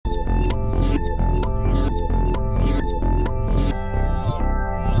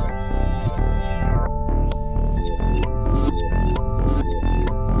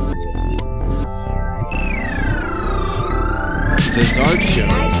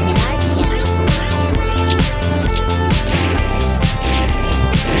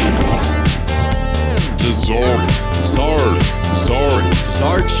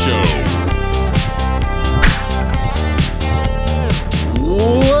Art Show.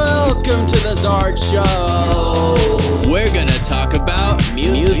 Welcome to the Art Show. We're gonna talk about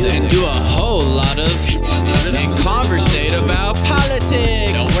music and do a whole lot of and conversate about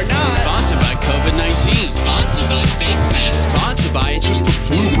politics. No, we're not. Sponsored by COVID-19. Sponsored by face masks. Sponsored by just the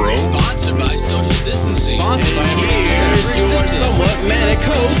flu, bro. Sponsored by social distancing. Sponsored by here's your somewhat manic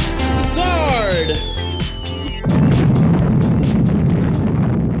host, Zard.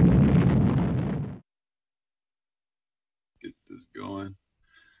 Get this going.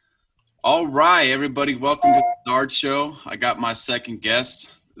 All right, everybody, welcome to the Art Show. I got my second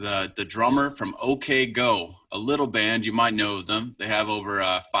guest, the drummer from OK Go, a little band. You might know them. They have over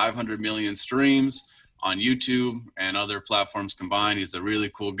 500 million streams on YouTube and other platforms combined. He's a really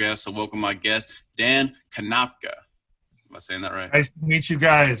cool guest. So welcome my guest, Dan Konopka. Am I saying that right? Nice to meet you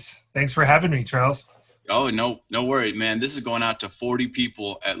guys. Thanks for having me, Charles. Oh, no worry, man. This is going out to 40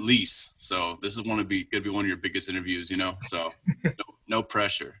 people at least. So this is gonna be one of your biggest interviews, you know? So no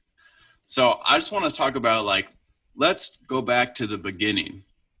pressure. So I just want to talk about, let's go back to the beginning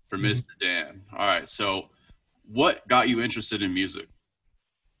for Mr. Dan. All right. So what got you interested in music?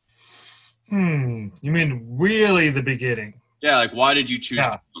 You mean really the beginning? Yeah. Why did you choose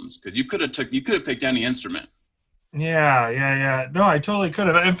drums? Because you could have picked any instrument. Yeah. No, I totally could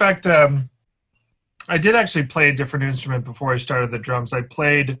have. In fact, I did actually play a different instrument before I started the drums. I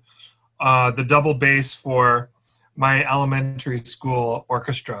played the double bass for my elementary school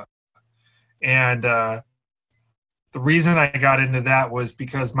orchestra. And the reason I got into that was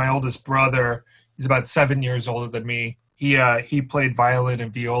because my oldest brother, he's about 7 years older than me. He played violin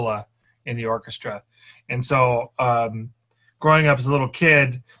and viola in the orchestra. And so growing up as a little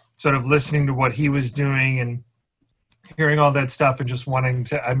kid, sort of listening to what he was doing and hearing all that stuff and just wanting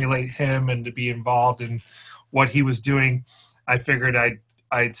to emulate him and to be involved in what he was doing, I figured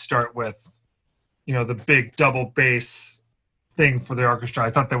I'd start with, the big double bass thing for the orchestra. I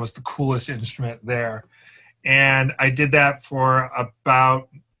thought that was the coolest instrument there. And I did that for about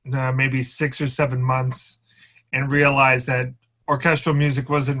maybe 6 or 7 months and realized that orchestral music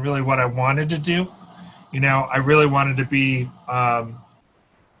wasn't really what I wanted to do. I really wanted to be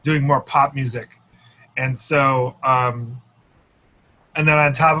doing more pop music. And so, and then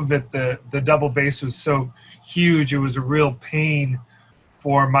on top of it, the double bass was so huge, it was a real pain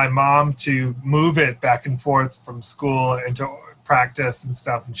for my mom to move it back and forth from school and to practice and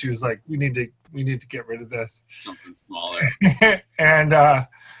stuff. And she was like, we need to get rid of this. Something smaller. And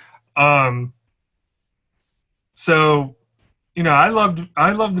so, I loved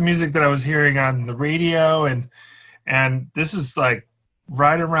the music that I was hearing on the radio, and this is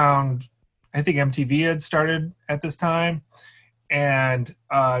right around, I think MTV had started at this time, and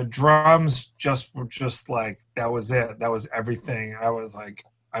drums were just that was it. That was everything. I was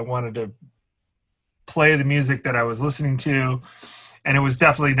I wanted to play the music that I was listening to, and it was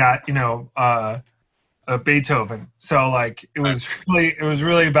definitely not, a Beethoven. So it was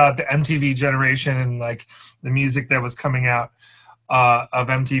really about the MTV generation and the music that was coming out of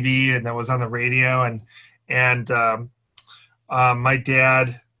MTV and that was on the radio, and my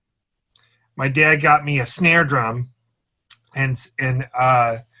dad got me a snare drum and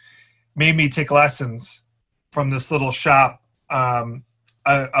made me take lessons from this little shop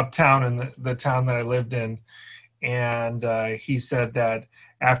uptown in the town that I lived in. And he said that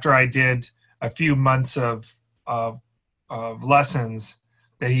after I did a few months of lessons,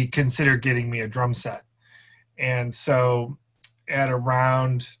 that he considered getting me a drum set. And so at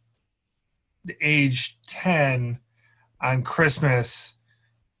around the age 10 on Christmas,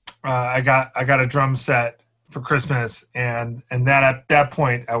 I got a drum set for Christmas, and that at that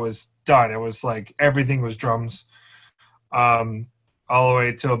point I was done. It was everything was drums, all the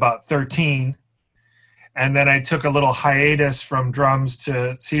way to about 13. And then I took a little hiatus from drums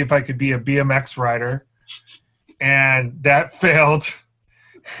to see if I could be a BMX rider, and that failed.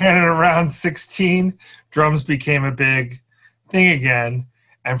 And at around 16, drums became a big thing again.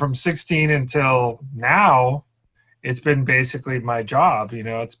 And from 16 until now, it's been basically my job.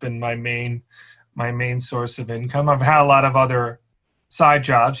 It's been my main source of income. I've had a lot of other side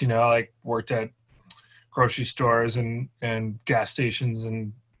jobs, worked at grocery stores and gas stations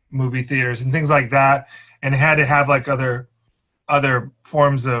and movie theaters and things like that, and had to have other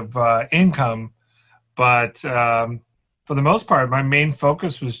forms of income. But for the most part, my main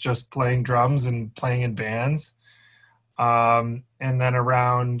focus was just playing drums and playing in bands. And then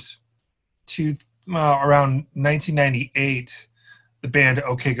around 1998, the band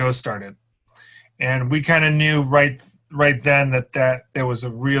OK Go started. And we kind of knew right then that there was a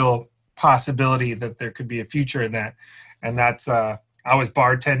real possibility that there could be a future in that. And that's I was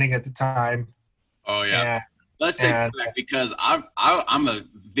bartending at the time, Oh yeah. and Let's take it and back because I'm a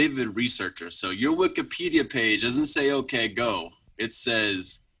vivid researcher. So your Wikipedia page doesn't say "Okay, go." It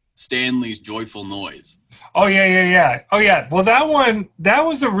says Stanley's Joyful Noise. oh yeah, yeah, yeah, oh yeah. Well, that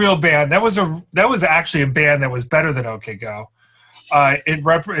was a real band. That was actually a band that was better than OK Go.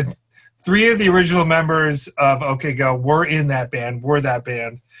 Three of the original members of OK Go were in that band. Were that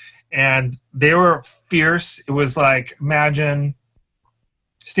band, and they were fierce. It was like, imagine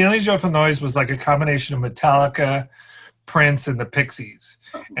Stanley's Joyful Noise was like a combination of Metallica, Prince, and the Pixies,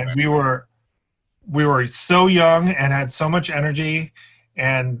 and Right. we were so young and had so much energy,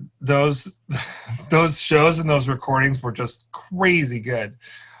 and those those shows and those recordings were just crazy good.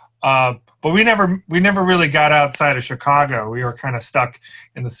 But we never really got outside of Chicago. We were kind of stuck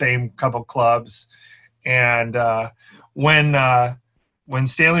in the same couple clubs. And when when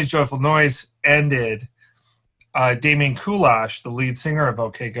Stanley's Joyful Noise ended, Damien Kulash, the lead singer of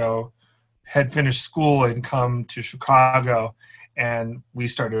OK Go, had finished school and come to Chicago, and we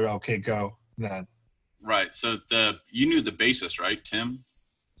started OK Go then. Right. So you knew the bassist, right, Tim?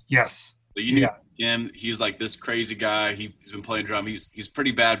 Yes. So you knew Yeah. him. He's like this crazy guy. He's been playing drum. He's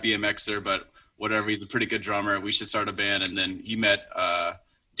pretty bad BMXer, but whatever. He's a pretty good drummer. We should start a band. And then he met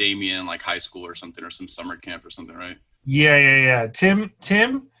Damien in like high school or something, or some summer camp or something, right? Yeah, yeah, yeah.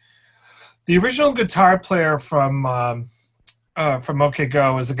 Tim, the original guitar player from OK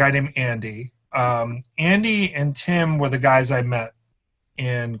Go was a guy named Andy. Andy and Tim were the guys I met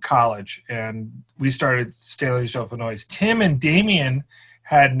in college, and we started Stanley's Joyful Noise. Tim and Damien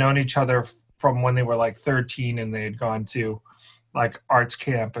had known each other from when they were like 13, and they had gone to like arts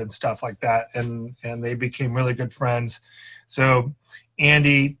camp and stuff like that, and they became really good friends. So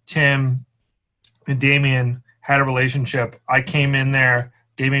Andy, Tim, and Damien had a relationship. I came in there.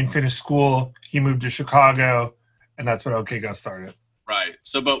 Damien finished school. He moved to Chicago, and that's when OK Go started. Right.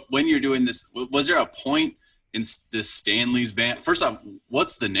 So, but when you're doing this, was there a point in this Stanley's band? First off,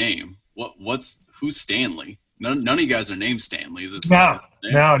 what's the name? Who's Stanley? None of you guys are named Stanley. Is it No.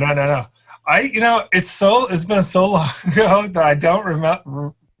 It's been so long ago that I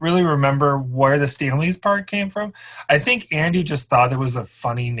don't really remember where the Stanley's part came from. I think Andy just thought it was a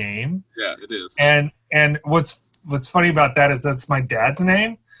funny name. Yeah, it is. And what's funny about that is that's my dad's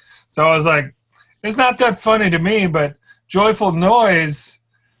name. So I was like, it's not that funny to me, but Joyful Noise,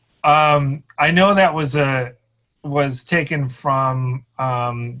 I know that was taken from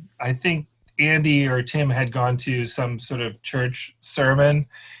I think Andy or Tim had gone to some sort of church sermon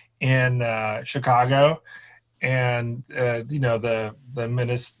in Chicago, and the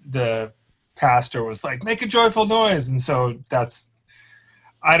pastor was like, make a joyful noise, and so that's,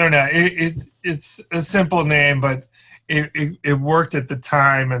 I don't know, it's a simple name, but it worked at the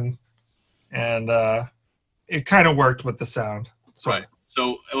time, and it kind of worked with the sound. Right.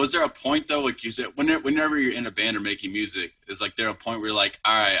 So was there a point though, like you said, whenever you're in a band or making music, is like there a point where you're like,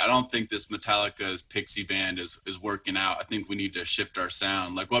 all right, I don't think this Metallica's Pixie band is working out. I think we need to shift our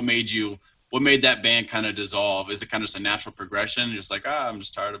sound. Like what made that band kind of dissolve? Is it kind of just a natural progression? You're just like, I'm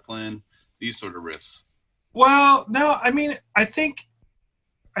just tired of playing these sort of riffs. Well, no, I mean, I think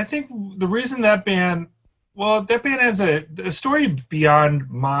the reason that band has a story beyond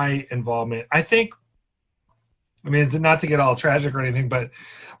my involvement. I mean, it's not to get all tragic or anything, but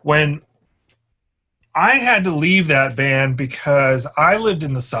when I had to leave that band because I lived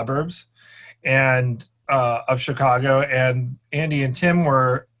in the suburbs and of Chicago, and Andy and Tim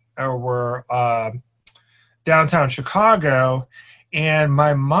were downtown Chicago, and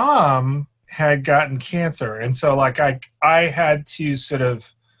my mom had gotten cancer, and so like I had to sort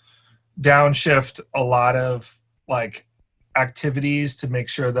of downshift a lot of like activities to make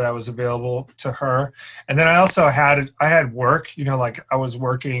sure that I was available to her. And then I also had work, like I was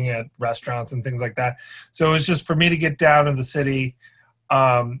working at restaurants and things like that. So it was just for me to get down in the city.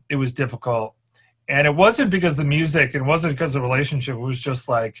 It was difficult. And it wasn't because of the music. It wasn't because of the relationship. It was just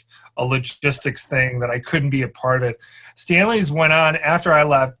like a logistics thing that I couldn't be a part of it. Stanley's went on after I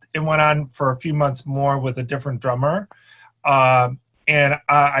left. It went on for a few months more with a different drummer. And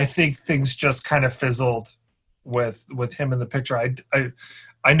I think things just kind of fizzled with him in the picture.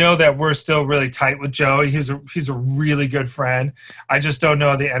 I know that we're still really tight with Joe. He's a really good friend. I just don't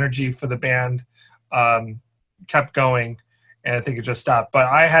know the energy for the band kept going, and I think it just stopped. But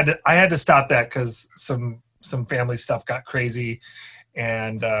I had to stop that because some family stuff got crazy,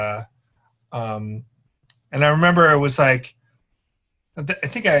 and I remember it was like, I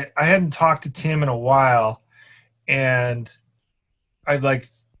think I hadn't talked to Tim in a while, and I like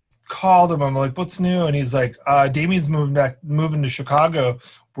called him. I'm like, what's new? And he's like, Damien's moving to Chicago.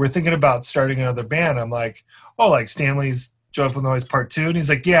 We're thinking about starting another band. I'm like, oh, like Stanley's Joyful Noise Part 2? And he's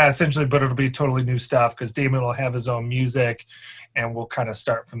like, yeah, essentially, but it'll be totally new stuff because Damon will have his own music and we'll kind of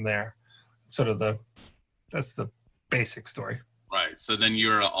start from there. Sort of that's the basic story. Right. So then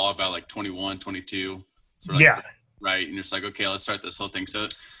you're all about like 21, 22. Sort of Yeah. like, right. And you're just like, okay, let's start this whole thing. So,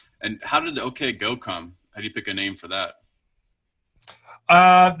 and how did OK Go come? How do you pick a name for that?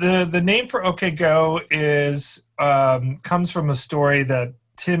 The name for OK Go is comes from a story that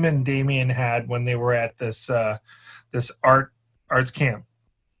Tim and Damien had when they were at this arts camp.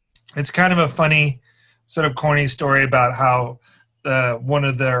 It's kind of a funny, sort of corny story about how one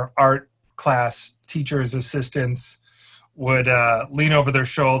of their art class teachers' assistants would lean over their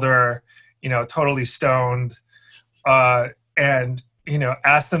shoulder, totally stoned, and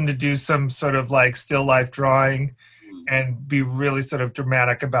ask them to do some sort of like still life drawing and be really sort of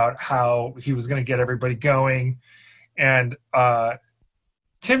dramatic about how he was going to get everybody going. And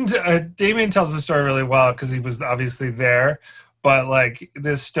Damien tells the story really well because he was obviously there, but like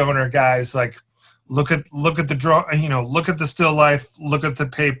this stoner guy's like, look at the draw, look at the still life, look at the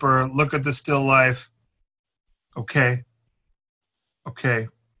paper, look at the still life. Okay,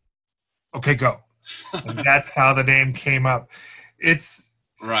 go. And that's how the name came up. It's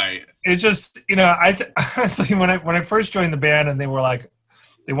right. It's just honestly when I first joined the band and they were like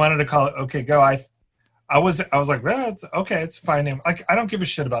they wanted to call it OK Go, I was like, well, it's okay, it's a fine name. Like I don't give a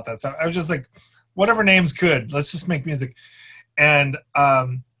shit about that stuff. I was just like, whatever name's good, let's just make music. And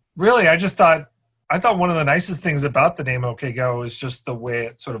really, I thought one of the nicest things about the name OK Go is just the way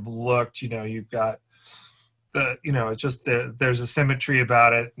it sort of looked. You've got it's just there's a symmetry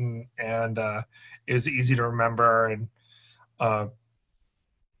about it, and it was easy to remember, and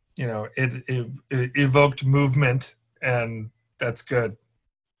it evoked movement, and that's good.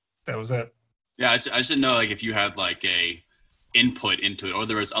 That was it. Yeah, I just didn't know like if you had like a input into it, or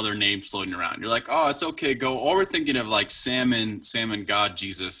there was other names floating around. You're like, oh, it's OK Go, or we're thinking of like Salmon God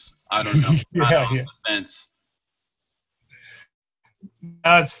Jesus. I don't know. yeah. Fence.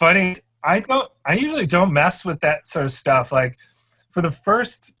 No, it's funny. I usually don't mess with that sort of stuff. Like for the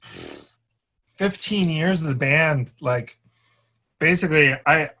first 15 years of the band, like basically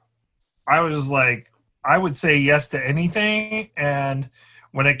I was just like, I would say yes to anything. And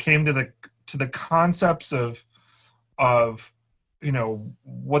when it came to the concepts of what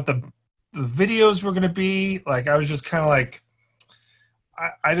the videos were going to be, like I was just kind of like,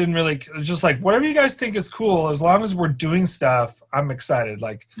 I didn't really, it was just like, whatever you guys think is cool, as long as we're doing stuff, I'm excited.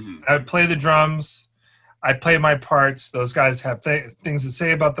 Like I would play the drums, I play my parts. Those guys have things to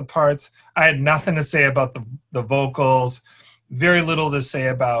say about the parts. I had nothing to say about the vocals, very little to say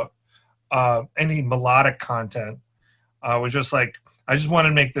about any melodic content. Was just like, I just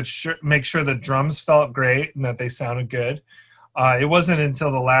wanted to make sure the drums felt great and that they sounded good. It wasn't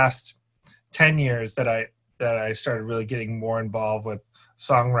until the last 10 years that I started really getting more involved with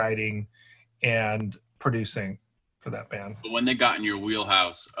songwriting and producing for that band. But when they got in your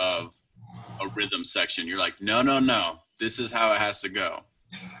wheelhouse of a rhythm section, you're like, no, this is how it has to go.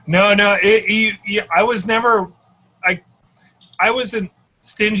 No, I was never, I wasn't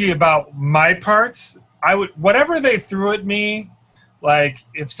stingy about my parts. I would, whatever they threw at me, like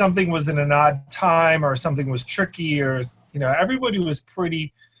if something was in an odd time or something was tricky, or everybody was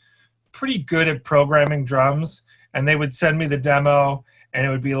pretty good at programming drums, and they would send me the demo, and it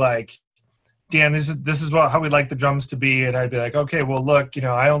would be like, Dan, this is how we'd like the drums to be, and I'd be like, okay, well look,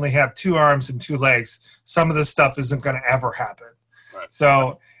 I only have 2 arms and 2 legs. Some of this stuff isn't going to ever happen. Right.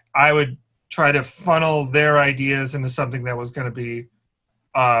 So I would try to funnel their ideas into something that was going to be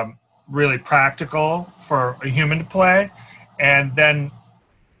really practical for a human to play. And then,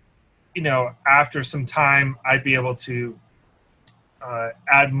 after some time, I'd be able to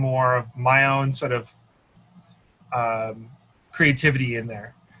add more of my own sort of creativity in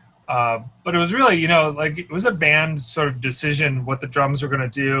there. But it was really, like it was a band sort of decision what the drums were going to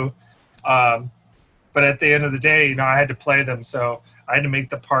do. But at the end of the day, I had to play them. So I had to make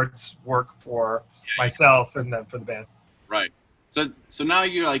the parts work for myself and then for the band. Right. So now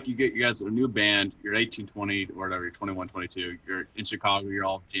you guys are a new band, you're 18, 20, or whatever, you're 21, 22, you're in Chicago, you're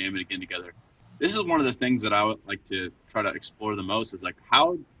all jamming again together. This is one of the things that I would like to try to explore the most is like,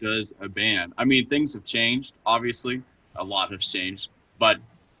 how does a band, I mean, things have changed, obviously, a lot has changed, but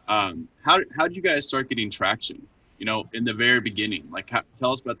how did you guys start getting traction, in the very beginning? Like,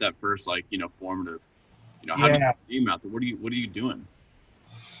 tell us about that first, formative, how do you get your name out there? What are you doing?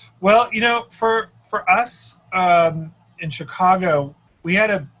 Well, for us, in Chicago, we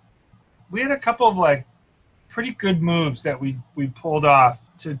had a couple of like pretty good moves that we pulled off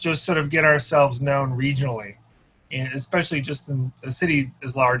to just sort of get ourselves known regionally, and especially just in a city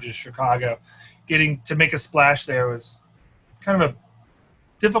as large as Chicago. Getting to make a splash there was kind of a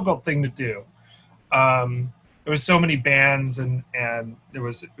difficult thing to do. There was so many bands, and it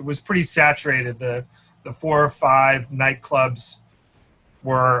was pretty saturated. The 4 or 5 nightclubs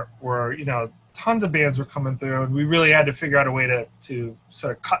were tons of bands were coming through, and we really had to figure out a way to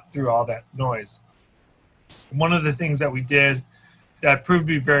sort of cut through all that noise. One of the things that we did that proved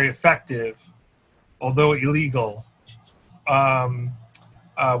to be very effective, although illegal,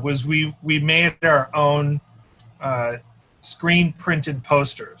 was we made our own screen printed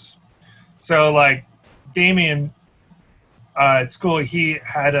posters. So like Damien at school, he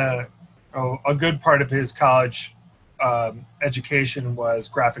had a good part of his college education was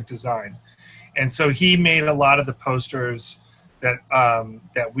graphic design, and so he made a lot of the posters that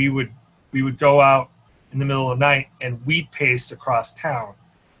we would go out in the middle of the night and wheat paste across town.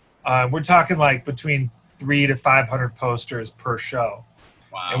 We're talking like between 300 to 500 posters per show.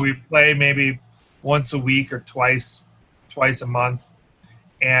 Wow. And we play maybe once a week or twice a month,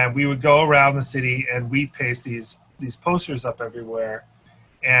 and we would go around the city and wheat paste these posters up everywhere.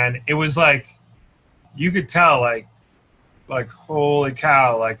 And it was like, you could tell like holy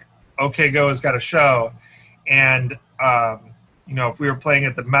cow, like OK Go has got a show. And if we were playing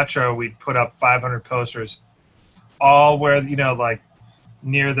at the Metro, we'd put up 500 posters, all where like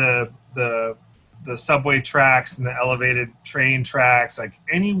near the subway tracks and the elevated train tracks, like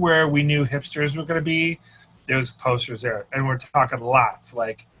anywhere we knew hipsters were going to be, there was posters there. And we're talking lots,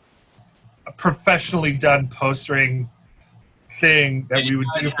 like a professionally done postering thing that we would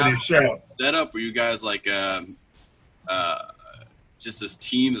do for the show. Set up? Were you guys like just this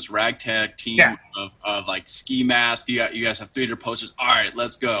team, this ragtag team of like ski masks? You guys have 300 posters. All right,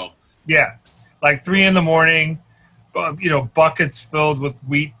 let's go. Yeah, like 3 a.m, buckets filled with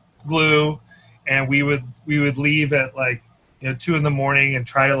wheat glue, and we would leave at like 2 a.m. and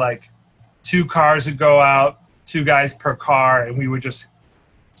try to, like, 2 cars would go out, 2 guys per car, and we would just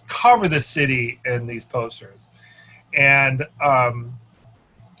cover the city in these posters. And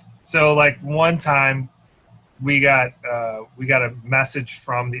so like one time we got a message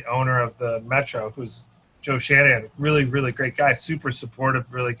from the owner of the Metro, who's Joe Shanahan, really, really great guy, super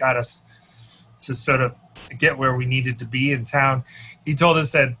supportive, really got us to sort of get where we needed to be in town. He told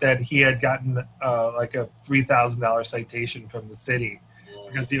us that he had gotten like a $3,000 citation from the city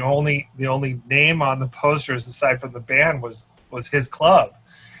because the only name on the posters aside from the band was his club.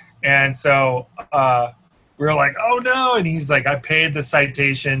 And so we were like, oh no. And he's like, I paid the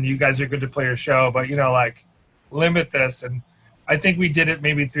citation. You guys are good to play your show, but like, limit this. And I think we did it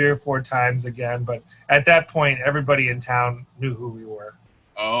maybe 3 or 4 times again, but at that point everybody in town knew who we were.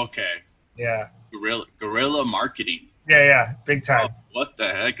 Oh, okay. Yeah. Guerrilla marketing. Yeah, big time. Oh, what the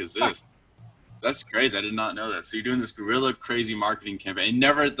heck is this? That's crazy. I did not know that. So you're doing this guerrilla crazy marketing campaign. And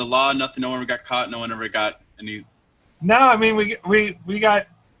no one ever got caught, no one ever got any. No, I mean we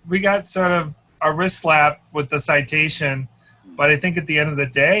got sort of a wrist slap with the citation, but I think at the end of the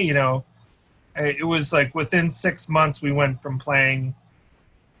day, it was like within 6 months we went from playing,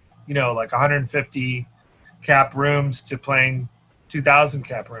 like 150 cap rooms to playing 2,000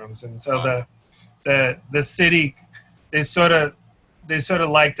 cap rooms, and so the city, they sort of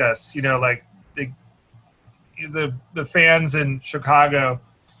liked us, like the fans in Chicago,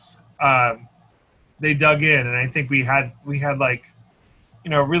 they dug in, and I think we had like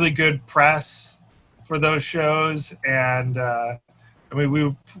really good press for those shows, and I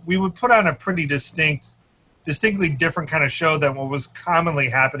mean, we would put on a pretty distinctly different kind of show than what was commonly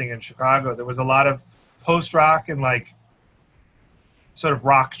happening in Chicago. There was a lot of post-rock and like sort of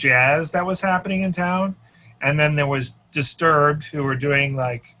rock jazz that was happening in town. And then there was Disturbed, who were doing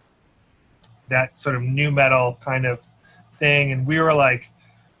like that sort of new metal kind of thing. And we were like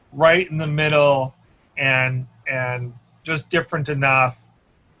right in the middle and just different enough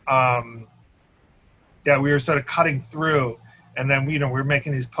that we were sort of cutting through. And then we were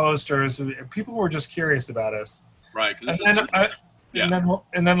making these posters. People were just curious about us, right?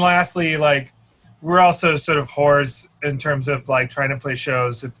 And then lastly, like we're also sort of whores in terms of like trying to play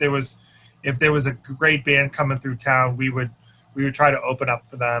shows. If there was a great band coming through town, we would try to open up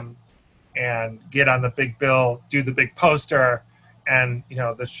for them and get on the big bill, do the big poster, and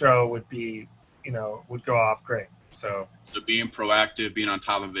the show would be would go off great. So being proactive, being on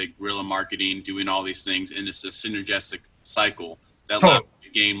top of it, guerrilla marketing, doing all these things, and it's a synergistic cycle that allowed you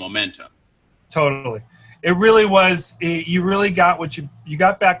to gain momentum. Totally. It really was. You really got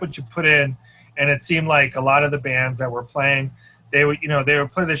got back what you put in, and it seemed like a lot of the bands that were playing, they would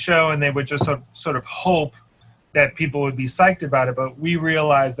play the show and they would just sort of hope that people would be psyched about it. But we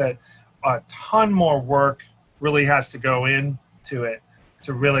realized that a ton more work really has to go into it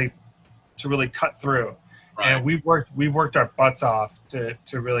to really cut through. Right. and we worked our butts off to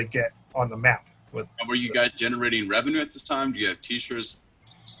really get on the map with. And were you guys generating revenue at this time? Do you have T-shirts,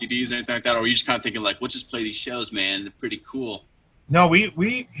 CDs, anything like that, or were you just kind of thinking like, let's just play these shows, man? They're pretty cool. No,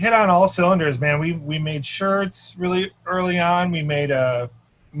 we hit on all cylinders, man. We made shirts really early on. We made 2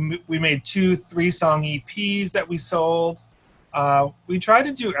 3-song EPs that we sold. We tried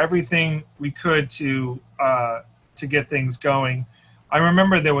to do everything we could to get things going. I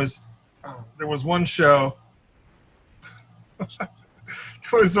remember there was one show.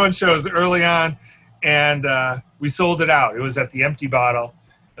 There was one show. It was early on, and we sold it out. It was at the Empty Bottle.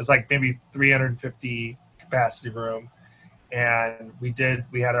 It was like maybe 350 capacity room, and we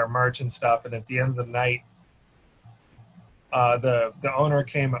had our merch and stuff. And at the end of the night, the owner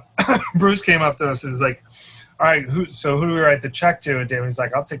came up, Bruce came up to us and was like, all right, who do we write the check to? And Damon's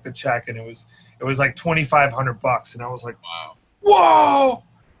like, I'll take the check. And it was like $2,500. And I was like, Wow.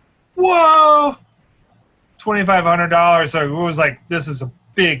 whoa, $2,500. So it was like, this is a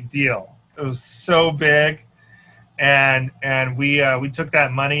big deal. It was so big. And we took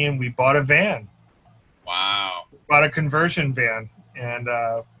that money and we bought a van. Wow. Bought a conversion van. And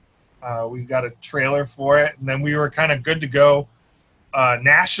we got a trailer for it. And then we were kind of good to go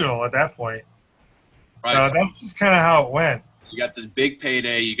national at that point. Right. So that's just kind of how it went. You got this big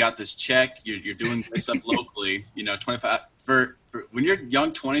payday. You got this check. You're doing great stuff locally. 25 for when you're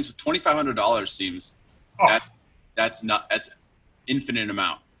young 20s, $2,500 seems that's infinite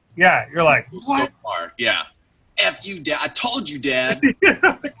amount. Yeah, you're like, what? So far. Yeah. F you, Dad. I told you, Dad. Yeah.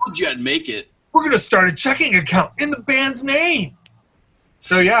 I told you I'd make it. We're gonna start a checking account in the band's name.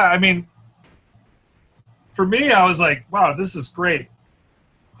 So yeah, I mean, for me, I was like, wow, this is great.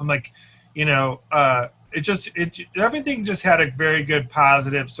 I'm like, everything just had a very good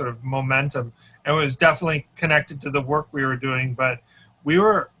positive sort of momentum, and it was definitely connected to the work we were doing. But we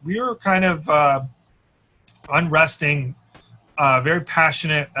were kind of unresting, very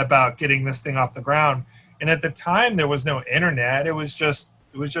passionate about getting this thing off the ground. And at the time, there was no internet. It was just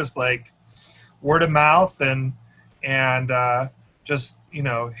like word of mouth and just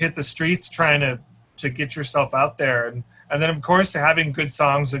hit the streets trying to get yourself out there. And then, of course, having good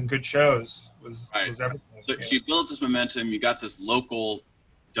songs and good shows was everything. So you built this momentum. You got this local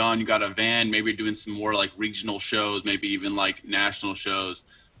done. You got a van. Maybe you're doing some more like regional shows, maybe even like national shows.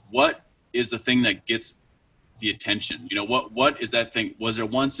 What is the thing that gets the attention? What is that thing? Was there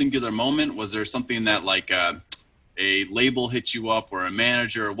one singular moment? Was there something that like a label hit you up or a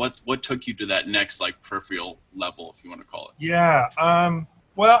manager? What took you to that next like peripheral level, if you want to call it? Yeah.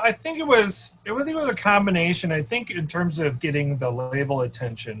 Well, I think it was a combination. I think in terms of getting the label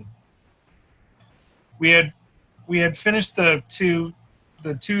attention, we had finished the 2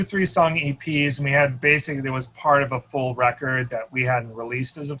 3-song EPs, and we had basically, there was part of a full record that we hadn't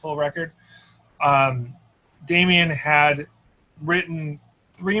released as a full record. Damien had written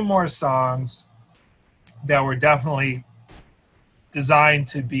 3 more songs that were definitely designed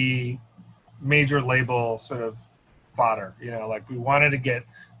to be major label sort of fodder. Like we wanted to get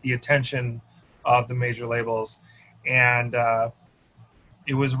the attention of the major labels. And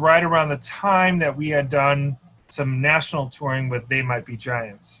it was right around the time that we had done some national touring with They Might Be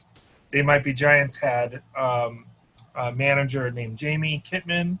Giants. They Might Be Giants had a manager named Jamie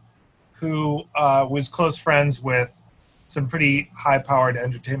Kittman, who was close friends with some pretty high-powered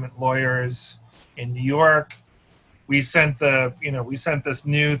entertainment lawyers in New York. We sent this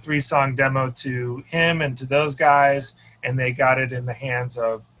new 3-song demo to him and to those guys, and they got it in the hands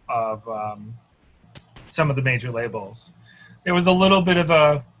of some of the major labels. There was a little bit of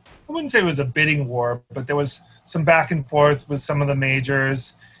I wouldn't say it was a bidding war, but there was some back and forth with some of the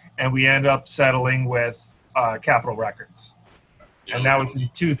majors, and we ended up settling with Capitol Records. And that was in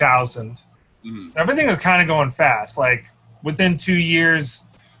 2000. Mm-hmm. Everything was kind of going fast. Like within 2 years,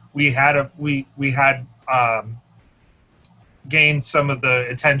 we had gained some of the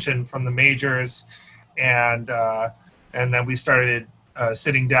attention from the majors, and then we started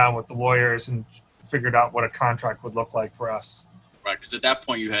sitting down with the lawyers and figured out what a contract would look like for us. Right, because at that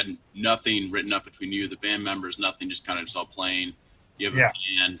point you had nothing written up between you, the band members, nothing, just kind of just all playing. You have a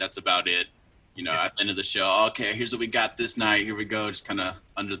band, that's about it. At the end of the show, okay, here's what we got this night. Here we go, just kind of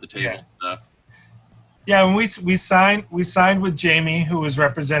under the table stuff. Yeah, when we signed with Jamie, who was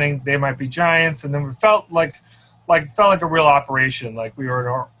representing They Might Be Giants, and then we felt like a real operation. Like we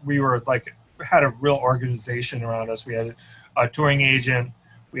were like had a real organization around us. We had a touring agent,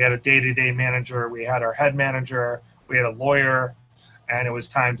 we had a day-to-day manager, we had our head manager, we had a lawyer, and it was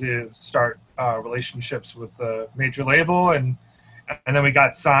time to start relationships with the major label, and then we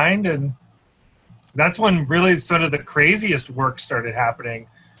got signed, and that's when really sort of the craziest work started happening.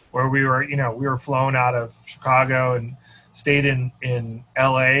 where we were flown out of Chicago and stayed in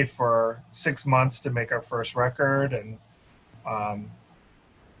LA for 6 months to make our first record. And I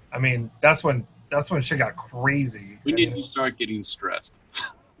mean, that's when shit got crazy. When did you start getting stressed?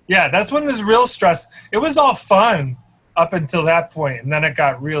 Yeah, that's when there's real stress. It was all fun up until that point, and then it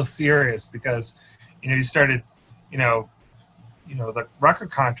got real serious because, you started, the record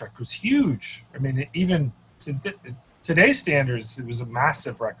contract was huge. I mean, even today's standards, it was a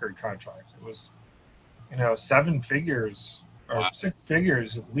massive record contract. It was, 7 figures or Wow. 6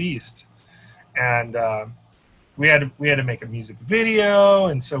 figures at least, and we had to make a music video,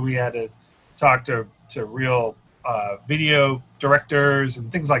 and so we had to talk to real video directors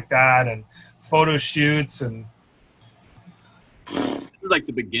and things like that, and photo shoots. And This is like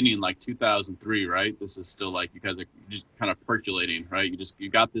the beginning, like 2003, right? This is still like you guys are just kind of percolating, right? You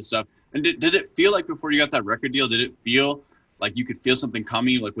got this stuff. And did it feel like before you got that record deal, did it feel like you could feel something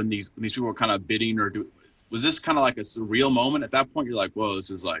coming, like when these people were kind of bidding, or was this kind of like a surreal moment at that point? You're like, whoa, this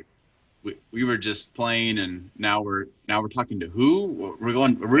is like we were just playing, and now we're talking to who? We're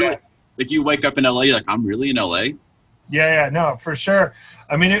going really. Yeah. Like you wake up in LA, you're like, I'm really in LA. Yeah, no, for sure.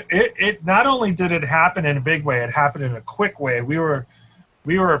 I mean, it not only did it happen in a big way, it happened in a quick way. We were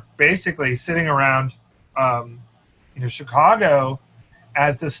basically sitting around, Chicago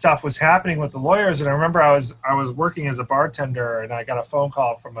as this stuff was happening with the lawyers. And I remember I was working as a bartender, and I got a phone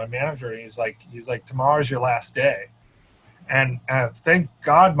call from my manager, and he's like, tomorrow's your last day. And thank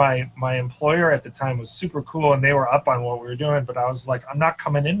God my employer at the time was super cool, and they were up on what we were doing. But I was like, I'm not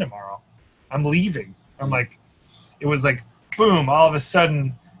coming in tomorrow. I'm leaving. I'm like, it was like, boom, all of a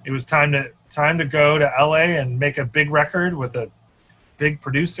sudden it was time to go to LA and make a big record with a big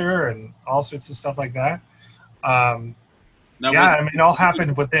producer and all sorts of stuff like that. It all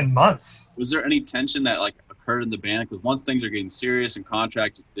happened within months. Was there any tension that like occurred in the band? Because once things are getting serious and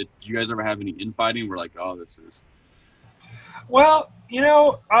contracts, did you guys ever have any infighting? We're like, oh, this is. Well, there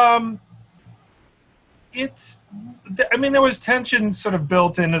was tension sort of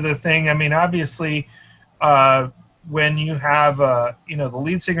built into the thing. I mean, obviously, when you have, the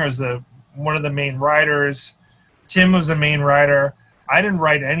lead singer is one of the main writers. Tim was the main writer. I didn't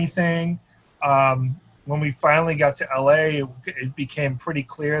write anything. When we finally got to LA, it became pretty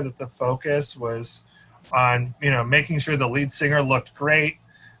clear that the focus was on, making sure the lead singer looked great,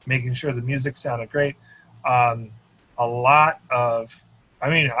 making sure the music sounded great. I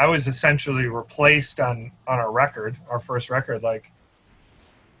was essentially replaced on our record, our first record. Like,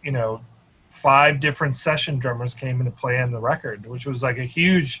 5 different session drummers came into play on the record, which was like a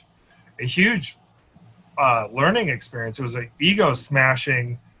huge learning experience. It was an ego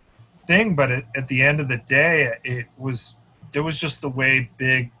smashing thing, but at the end of the day, it was just the way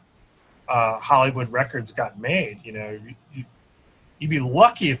big Hollywood records got made. You'd be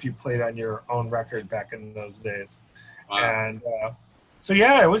lucky if you played on your own record back in those days. Wow. And so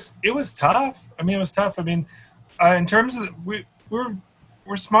yeah, it was tough. I mean, it was tough. I mean, in terms of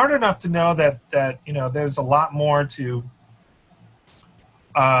we're smart enough to know that there's a lot more to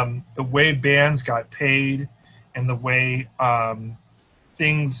the way bands got paid and the way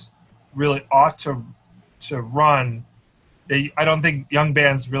things really ought to run. I don't think young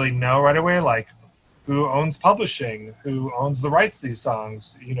bands really know right away, like who owns publishing, who owns the rights to these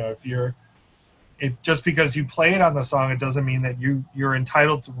songs. If just because you play it on the song, it doesn't mean that you're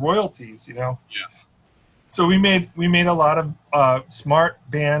entitled to royalties. Yeah. So we made a lot of smart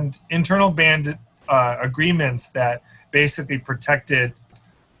internal band agreements that basically protected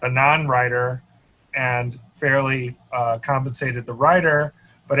the non-writer and fairly compensated the writer.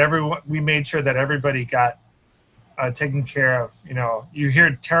 But we made sure that everybody got taken care of. You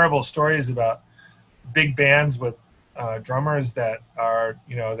hear terrible stories about big bands with drummers that are,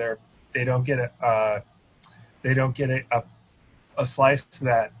 they don't get a slice of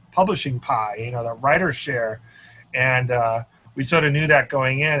that publishing pie, the writer's share, and we sort of knew that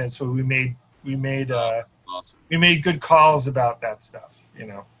going in, and so we made Awesome. We made good calls about that stuff.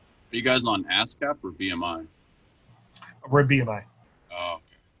 Are you guys on ASCAP or BMI? We're BMI. Oh,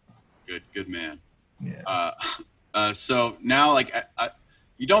 okay. Good man. Yeah. So now, like,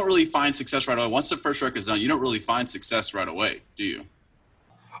 you don't really find success right away. Once the first record's done, you don't really find success right away, do you?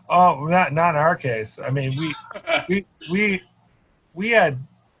 Oh, not in our case. I mean, we had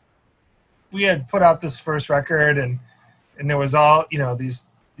put out this first record, and there was all these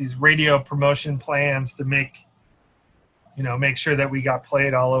radio promotion plans to make sure that we got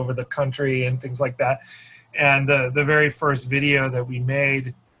played all over the country and things like that. And the very first video that we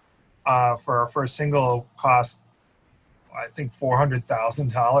made for our first single cost, I think,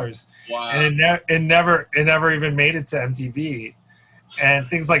 $400,000. Wow. And it never even made it to MTV. and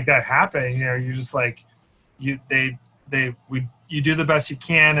things like that happen. You know, you're just like, you you do the best you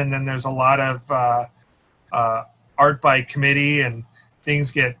can, and then there's a lot of art by committee, and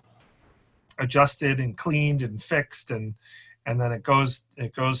things get adjusted and cleaned and fixed, and then it goes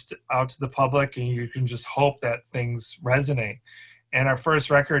out to the public, and you can just hope that things resonate. And our first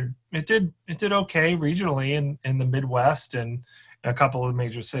record, it did okay regionally in the Midwest and a couple of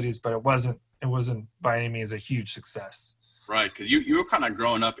major cities, but it wasn't by any means a huge success. Right, because you were kind of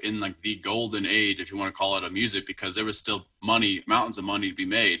growing up in like the golden age, if you want to call it, of music, because there was still mountains of money to be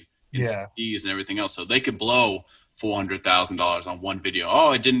made in CDs and everything else. So they could blow $400,000 on one video.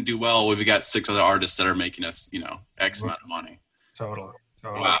 Oh, it didn't do well. We got 6 other artists that are making us, X amount of money. Totally.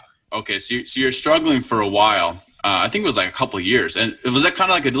 Wow. Okay, so you're struggling for a while. I think it was like a couple of years. And was that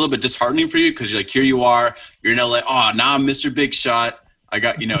kind of like a little bit disheartening for you? Because you're like, here you are, you're in LA. Oh, now I'm Mr. Big Shot. I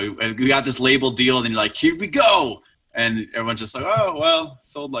got, we got this label deal. And then you're like, here we go. And everyone's just like, oh, well,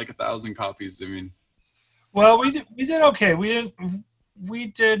 sold like 1,000 copies. I mean. Well, we did okay. We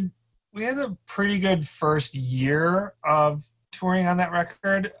had a pretty good first year of touring on that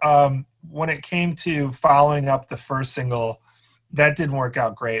record. When it came to following up the first single, that didn't work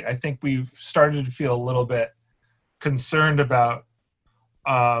out great. I think we started to feel a little bit concerned about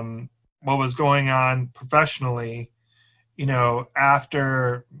what was going on professionally,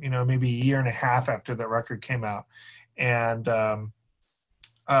 after, maybe a year and a half after that record came out. And,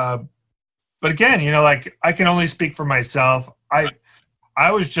 but again, like I can only speak for myself.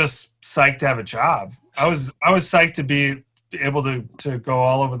 I was just psyched to have a job. I was psyched to be able to go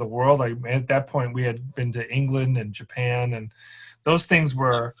all over the world. At that point we had been to England and Japan, and those things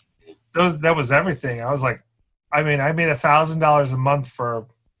that was everything. I was like, I made $1,000 a month for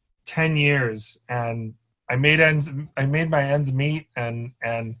 10 years, and I made my ends meet, and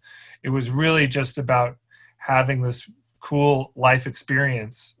it was really just about having this cool life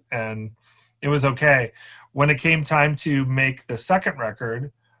experience, and it was okay. When it came time to make the second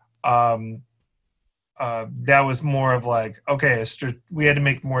record, that was more of like, okay, we had to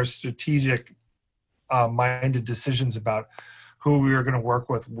make more strategic minded decisions about who we were going to work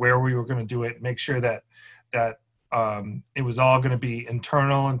with, where we were going to do it, make sure that it was all going to be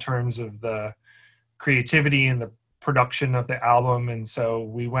internal in terms of the creativity and the production of the album. And so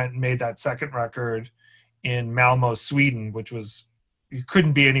we went and made that second record in Malmo, Sweden, which was, you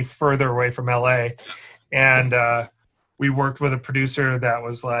couldn't be any further away from LA. And we worked with a producer that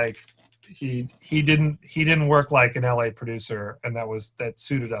was like, he didn't work like an LA producer, and that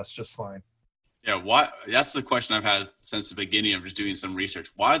suited us just fine. Yeah, why? That's the question I've had since the beginning of just doing some research.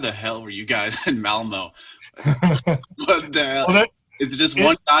 Why the hell were you guys in Malmo? What the hell? Well, is it just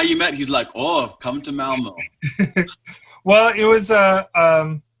one guy you met? He's like, oh, I've come to Malmo. Well, it was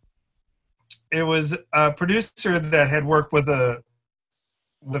a producer that had worked with a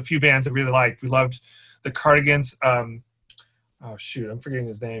few bands that we really liked. We loved the Cardigans. Oh shoot, I'm forgetting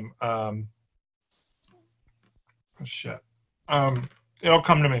his name. Oh shit. It'll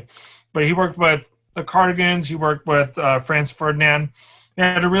come to me. But he worked with the Cardigans. He worked with Franz Ferdinand. He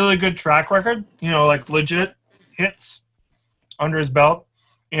had a really good track record, like legit hits under his belt.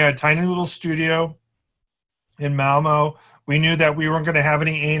 He had a tiny little studio in Malmo. We knew that we weren't going to have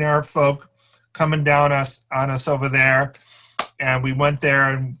any A&R folk coming down on us over there. And we went there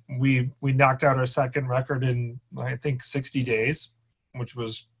and we knocked out our second record in, I think, 60 days, which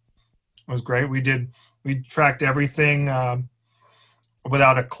was great. We tracked everything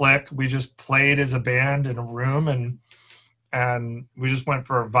without a click. We just played as a band in a room, and we just went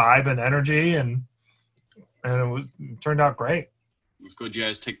for a vibe and energy, and it turned out great. Let's go. Did you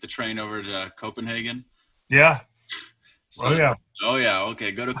guys take the train over to Copenhagen? Yeah. Yeah. Oh yeah.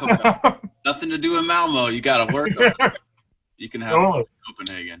 Okay. Go to Copenhagen. Nothing to do in Malmo. You got to work over there. You can have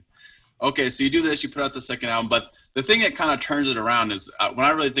Copenhagen. Okay, so you do this, you put out the second album, but the thing that kind of turns it around is when I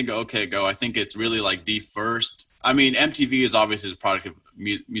really think of OK Go, I think it's really like the first. I mean, MTV is obviously the product of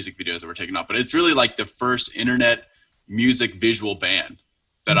music videos that were taken up, but it's really like the first internet music visual band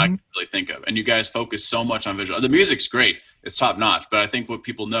that I can really think of. And you guys focus so much on visual. The music's great, it's top notch, but I think what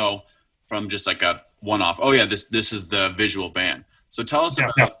people know from just like a one-off, oh yeah, this is the visual band. So tell us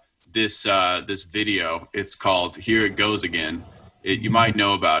about this video. It's called Here It Goes Again. You might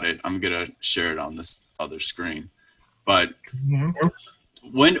know about it. I'm gonna share it on this other screen. But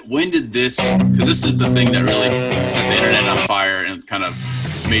when did this, because this is the thing that really set the internet on fire and kind of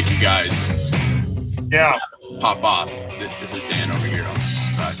made you guys pop off. This is Dan over here on the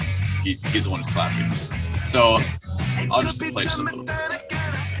side. He's the one who's clapping. So I'll just play just a little bit of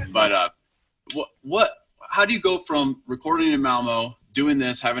that. But how do you go from recording in Malmo, doing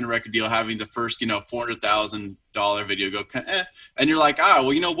this, having a record deal, having the first, $400,000 video go, and you're like,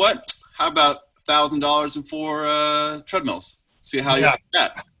 well, you know what? How about $1,000 in 4 treadmills? See how you like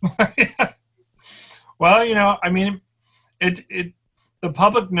that. Well, I mean, the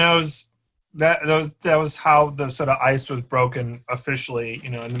public knows that was how the sort of ice was broken officially,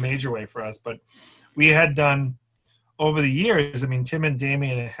 in the major way for us. But we had done over the years. I mean, Tim and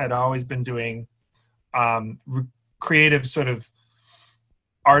Damien had always been doing creative sort of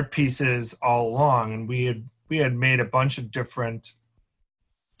art pieces all along, and we had made a bunch of different,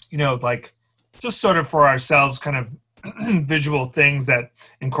 like just sort of for ourselves, kind of visual things that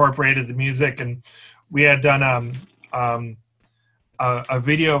incorporated the music. And we had done a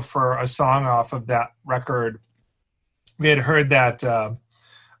video for a song off of that record. We had heard that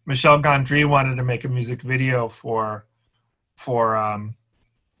Michel Gondry wanted to make a music video for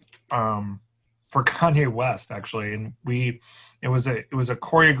Kanye West, actually, and it was a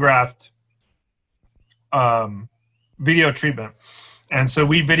choreographed video treatment, and so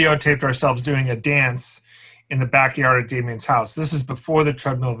we videotaped ourselves doing a dance in the backyard of Damien's house. This is before the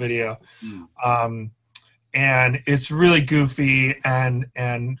treadmill video. And it's really goofy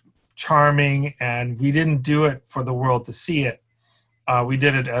and charming, and we didn't do it for the world to see it. We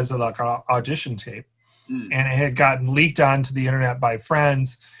did it as an audition tape, and it had gotten leaked onto the internet by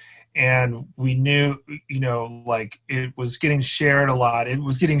friends, and we knew, like it was getting shared a lot. It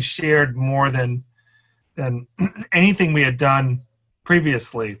was getting shared more than anything we had done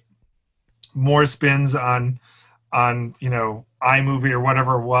previously. More spins on iMovie or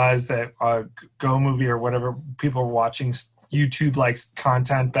whatever it was, that Go Movie or whatever people were watching, YouTube like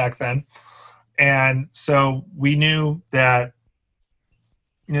content back then. And so we knew that,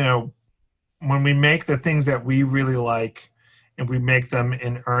 when we make the things that we really like and we make them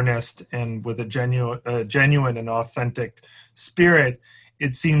in earnest and with a genuine and authentic spirit,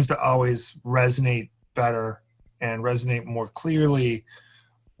 it seems to always resonate better and resonate more clearly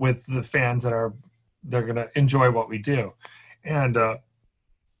with the fans they're going to enjoy what we do. And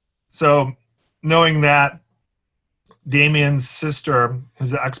so knowing that Damien's sister,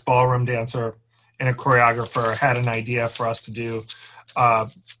 who's an ex-ballroom dancer and a choreographer, had an idea for us to do a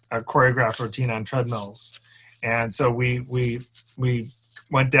choreographed routine on treadmills. And so we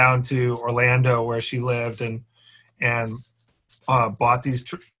went down to Orlando where she lived and bought these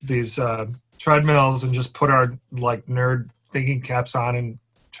treadmills and just put our like nerd thinking caps on and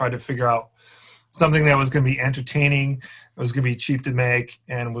tried to figure out something that was going to be entertaining, it was going to be cheap to make,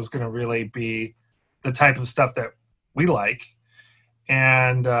 and was going to really be the type of stuff that we like.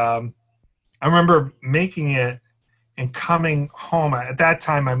 And I remember making it and coming home. At that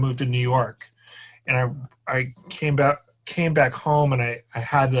time, I moved to New York, and I came back home, and I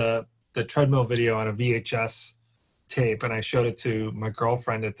had the treadmill video on a VHS tape, and I showed it to my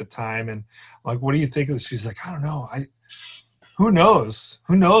girlfriend at the time, and I'm like, "What do you think of this?" She's like, "I don't know. Who knows?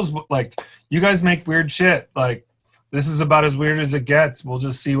 Like, you guys make weird shit. Like, this is about as weird as it gets. We'll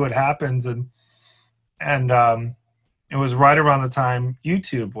just see what happens." And it was right around the time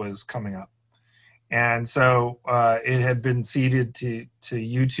YouTube was coming up. And so it had been seeded to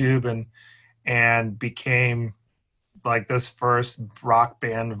YouTube and became like this first rock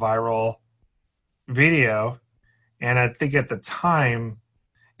band viral video. And I think at the time,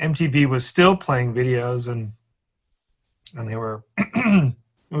 MTV was still playing videos, and they were it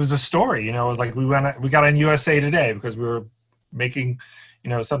was a story, it was like we got on USA Today because we were making,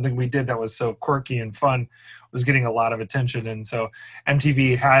 something we did that was so quirky and fun, was getting a lot of attention. And so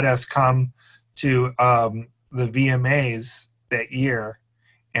MTV had us come to the VMAs that year,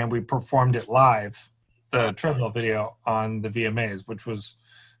 and we performed it live, the treadmill video on the VMAs, which was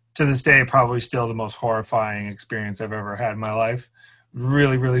to this day probably still the most horrifying experience I've ever had in my life.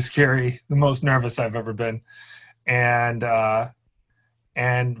 Really, really scary, the most nervous I've ever been.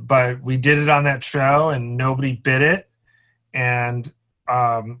 But we did it on that show, and nobody bid it. And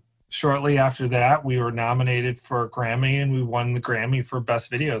shortly after that, we were nominated for a Grammy, and we won the Grammy for Best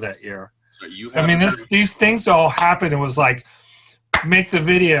Video that year. So these things all happened. It was like, make the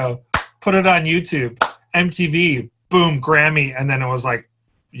video, put it on YouTube, MTV, boom, Grammy, and then it was like,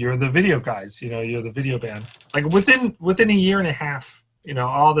 you're the video guys, you're the video band. Like within a year and a half,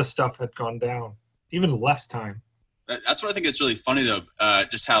 all this stuff had gone down, even less time. That's what I think is really funny, though,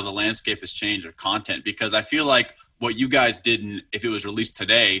 just how the landscape has changed of content, because I feel like what you guys did, if it was released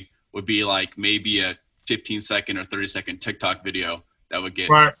today, would be like maybe a 15-second or 30-second TikTok video that would get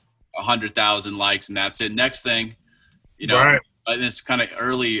 100,000 likes, and that's it. Next thing, this kind of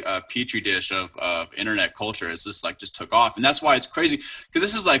early petri dish of internet culture is just took off. And that's why it's crazy, because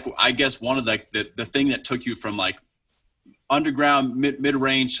this is like, I guess, one of the thing that took you from like underground mid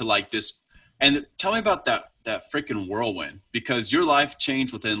range to like this. And tell me about that freaking whirlwind, because your life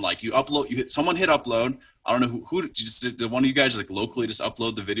changed within like someone hit upload. I don't know who did one of you guys like locally just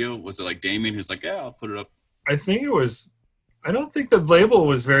upload the video? Was it like Damien who's like, yeah, I'll put it up? I think it was. I don't think the label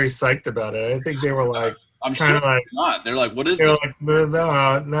was very psyched about it. I think they were like, I'm kind sure of like, not. They're like, what is they're this? like,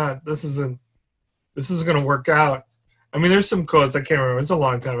 no, not this isn't. This isn't going to work out. I mean, there's some quotes I can't remember. It's a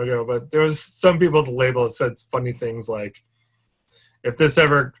long time ago, but there was some people at the label that said funny things like, if this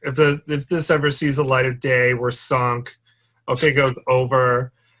ever sees the light of day, we're sunk. OK Go's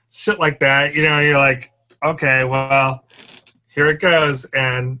over. Shit like that. You know, you're like, okay, well, here it goes,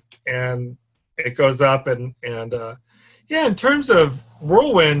 and it goes up, and yeah. In terms of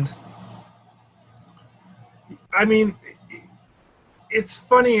whirlwind, I mean, it's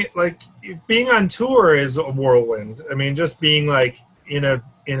funny. Like being on tour is a whirlwind. I mean, just being like in a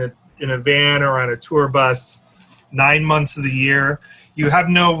van or on a tour bus 9 months of the year, you have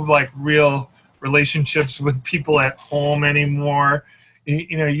no like real relationships with people at home anymore.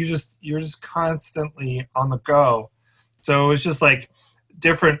 You know, you're just constantly on the go. So it's just like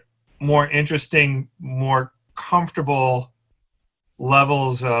different, more interesting, more comfortable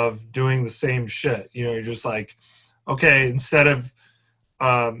levels of doing the same shit. You know, you're just like, okay, instead of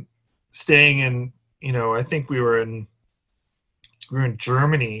staying in, you know, I think we were in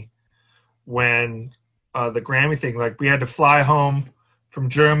Germany when the Grammy thing, like we had to fly home from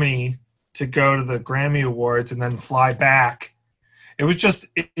Germany to go to the Grammy Awards and then fly back. It's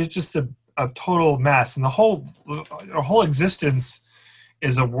just a total mess, and our whole existence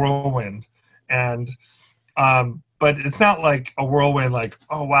is a whirlwind. And but it's not like a whirlwind like,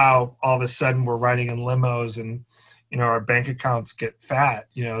 oh wow, all of a sudden we're riding in limos and, you know, our bank accounts get fat.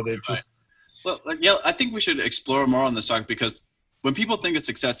 You know, they're just. Well, yeah, I think we should explore more on this topic, because when people think of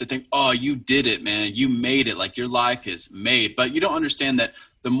success, they think, oh, you did it, man. You made it. Like your life is made. But you don't understand that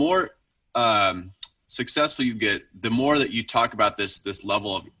the more successful you get, the more that you talk about this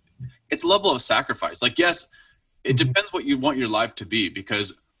level of, it's a level of sacrifice. Like, yes, it depends what you want your life to be,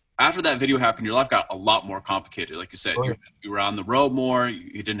 because after that video happened, your life got a lot more complicated. Like you said, you were on the road more.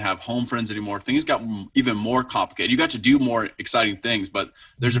 You didn't have home friends anymore. Things got even more complicated. You got to do more exciting things, but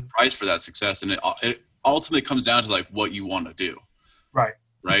there's a price for that success. And it ultimately comes down to like what you want to do. Right.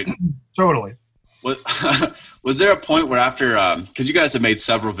 Right. Totally. Was there a point where after, because you guys have made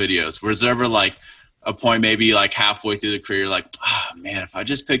several videos, was there ever like a point maybe like halfway through the career, like, oh man, if I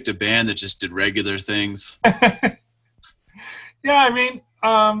just picked a band that just did regular things? Yeah, I mean,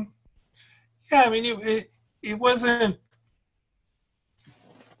 it wasn't.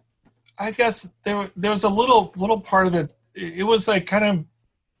 I guess there was a little part of it. It was like kind of,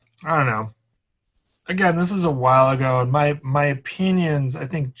 I don't know. Again, this is a while ago, and my opinions I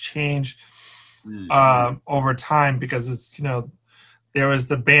think changed over time, because it's, you know, there was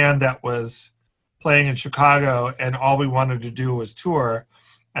the band that was playing in Chicago, and all we wanted to do was tour,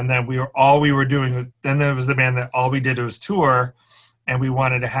 and then all we were doing. Then there was the band that all we did was tour, and we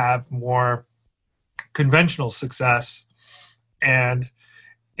wanted to have more conventional success. And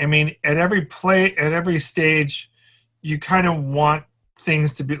I mean, at every stage, you kind of want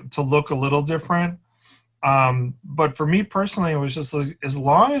things to look a little different. But for me personally, it was just like, as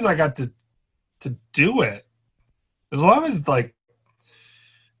long as I got to do it, as long as, like,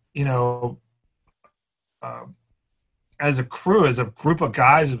 you know, as a crew, as a group of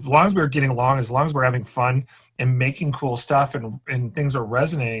guys, as long as we were getting along, as long as we're having fun and making cool stuff, and things are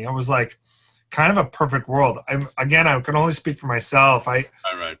resonating, it was like kind of a perfect world. I can only speak for myself. I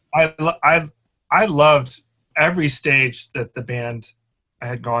loved every stage that the band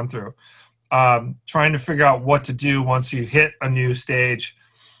had gone through. Trying to figure out what to do once you hit a new stage.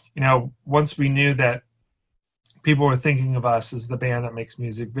 You know, once we knew that people were thinking of us as the band that makes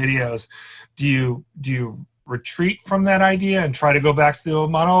music videos, do you retreat from that idea and try to go back to the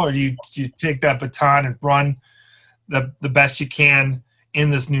old model, or do you take that baton and run the best you can in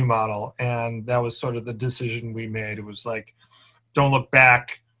this new model? And that was sort of the decision we made. It was like, don't look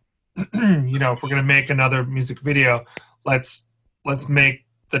back. You know, if we're going to make another music video, let's make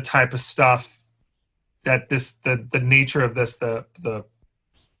the type of stuff that the nature of this, the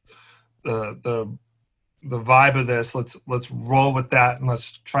vibe of this, let's roll with that, and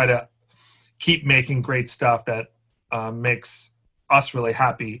let's try to keep making great stuff that makes us really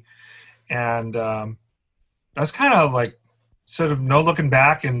happy. And that's kind of like sort of no looking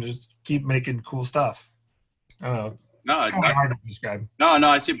back, and just keep making cool stuff. I don't know. No, it's kind of hard to describe. No,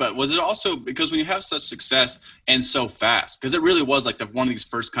 I see. But was it also because when you have such success and so fast, because it really was like one of these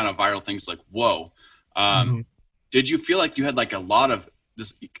first kind of viral things, like, whoa, did you feel like you had like a lot of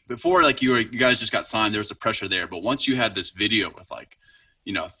this before, like you guys just got signed, there was a pressure there, but once you had this video with like,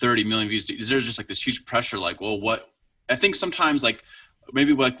 30 million views, is there just like this huge pressure? Like, well, what I think sometimes like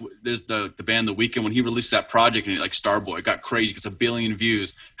maybe like there's the band The Weeknd when he released that project and like Starboy, it got crazy, gets 1 billion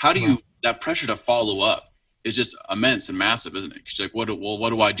views. How do you that pressure to follow up is just immense and massive, isn't it? 'Cause like, what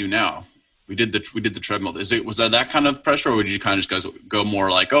do I do now? We did the treadmill. Was there that kind of pressure, or would you kind of just go more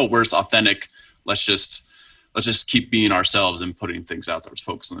like, oh, we're authentic, let's just keep being ourselves and putting things out there, let's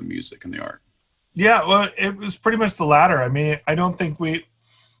focus on the music and the art? Yeah, well, it was pretty much the latter. I mean, I don't think we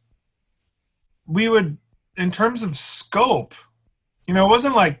would, in terms of scope, it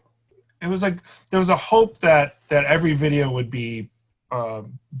wasn't like, it was like there was a hope that every video would be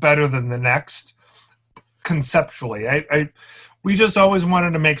better than the next conceptually. We just always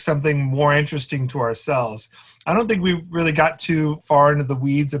wanted to make something more interesting to ourselves. I don't think we really got too far into the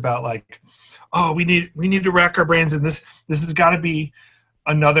weeds about like, oh, we need to rack our brains, and this has got to be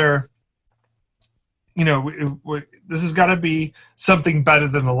another, this has got to be something better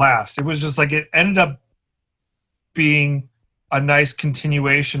than the last. It was just like, it ended up being a nice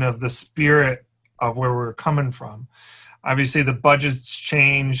continuation of the spirit of where we're coming from. Obviously the budgets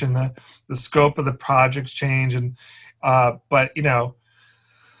change and the scope of the projects change, and but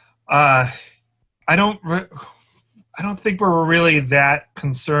I don't think we're really that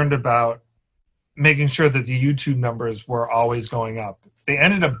concerned about making sure that the YouTube numbers were always going up. They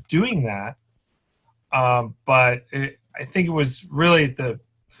ended up doing that, but I think it was really the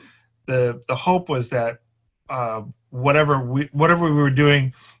hope was that whatever we were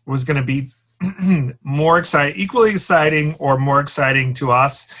doing was going to be more exciting, equally exciting, or more exciting to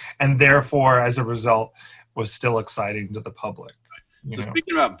us, and therefore, as a result, was still exciting to the public. So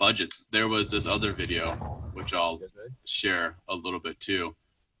speaking about budgets, there was this other video, which I'll share a little bit too,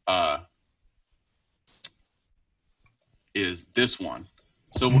 is this one.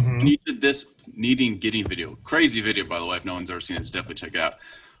 So when you did this Needing Getting video, crazy video, by the way, if no one's ever seen it, definitely check it out.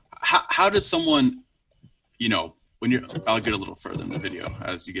 How does someone, I'll get a little further in the video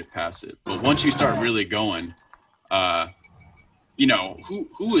as you get past it, but once you start really going,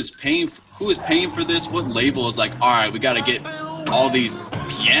 who is paying for this? What label is like, all right, we got to get all these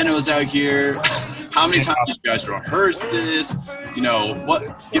pianos out here? How many times did you guys rehearse this?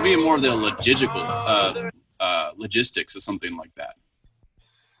 Give me more of the logistics of something like that.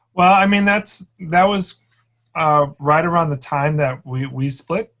 Well, I mean, that was right around the time that we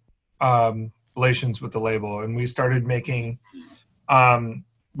split relations with the label, and we started making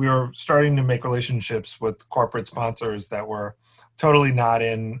we were starting to make relationships with corporate sponsors that were totally not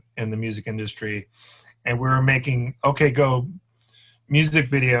in the music industry, and we were making OK Go music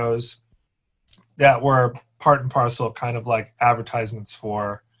videos that were part and parcel, kind of like advertisements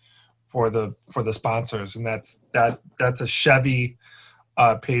for the sponsors, and that's a Chevy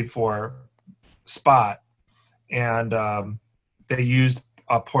paid for spot, and they used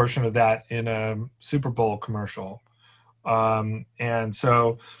a portion of that in a Super Bowl commercial, and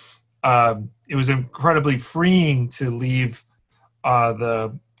so it was incredibly freeing to leave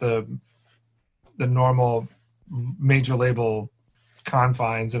the normal major label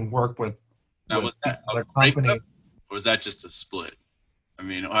confines and work with was that the company. Or was that just a split? I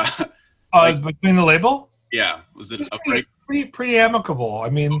mean, between the label? Yeah, was it a break? Pretty amicable. I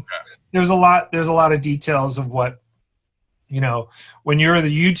mean, okay. There's a lot of details of what, when you're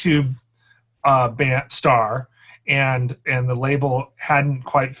the YouTube band star and the label hadn't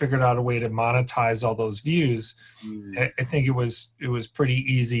quite figured out a way to monetize all those views. I think it was pretty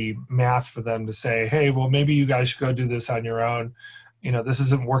easy math for them to say, hey, well, maybe you guys should go do this on your own. This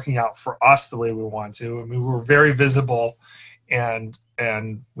isn't working out for us the way we want to. I mean, we were very visible, and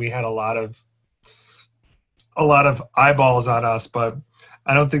we had a lot of eyeballs on us, but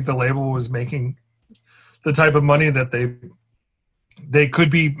I don't think the label was making the type of money that they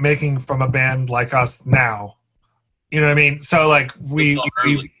could be making from a band like us now. You know what I mean? So like we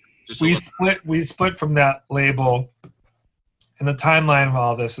split from that label, and the timeline of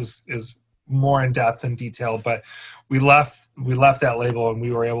all this is more in depth and detail, but we left that label, and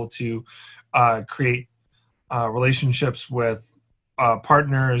we were able to create relationships with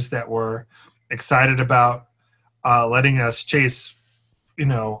partners that were excited about letting us chase,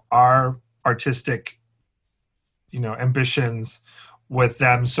 our artistic, ambitions with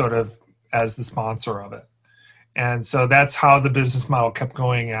them sort of as the sponsor of it. And so that's how the business model kept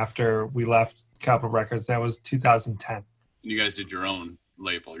going after we left Capitol Records. That was 2010. You guys did your own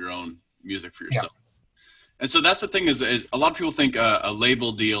label, your own music for yourself. Yeah. And so that's the thing is a lot of people think a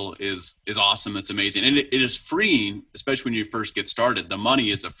label deal is awesome. It's amazing. And it is freeing, especially when you first get started. The money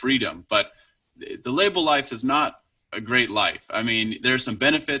is a freedom, but the label life is not a great life. I mean, there's some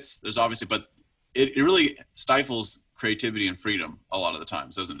benefits. There's obviously, but it really stifles creativity and freedom a lot of the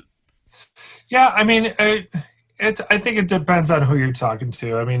times, doesn't it? Yeah, I mean, I think it depends on who you're talking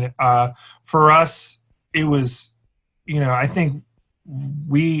to. I mean, for us, it was, I think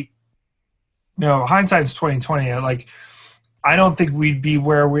we, hindsight's 2020. Like, I don't think we'd be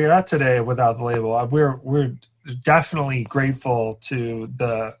where we're at today without the label. We're definitely grateful to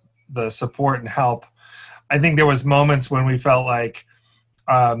the support and help. I think there was moments when we felt like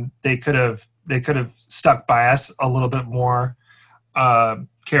they could have stuck by us a little bit more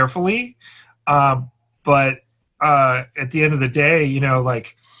carefully. But at the end of the day,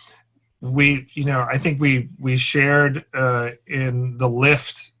 like I think we shared in the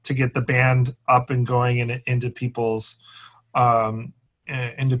lift to get the band up and going into people's lives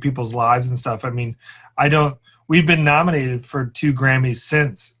and stuff. I mean, we've been nominated for 2 Grammys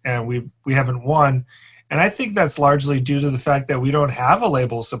since, and we haven't won. And I think that's largely due to the fact that we don't have a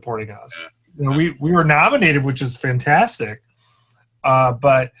label supporting us. We were nominated, which is fantastic.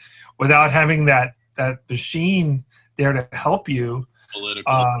 But without having that machine there to help you,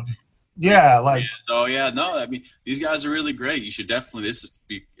 political. Oh yeah, no, I mean, these guys are really great. You should definitely, this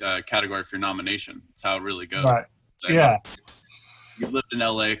be a category for your nomination. That's how it really goes. Right. Yeah. You've lived in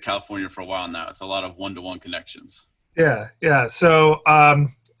LA, California for a while now. It's a lot of one-to-one connections. Yeah. So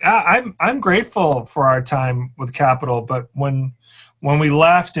I'm grateful for our time with Capitol, but when we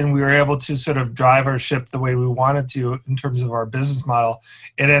left and we were able to sort of drive our ship the way we wanted to in terms of our business model,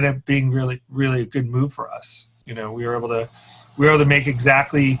 it ended up being really, really a good move for us. We were able to make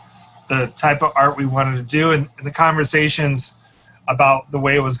exactly the type of art we wanted to do, and the conversations about the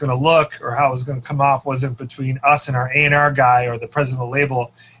way it was going to look or how it was going to come off wasn't between us and our A&R guy or the president of the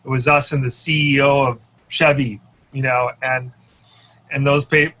label. It was us and the CEO of Chevy, and those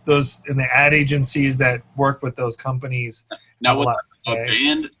and the ad agencies that work with those companies. Now, was a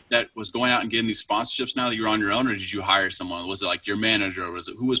band that was going out and getting these sponsorships now that you're on your own, or did you hire someone? Was it like your manager, or was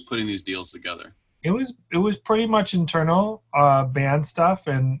it who was putting these deals together? It was pretty much internal band stuff,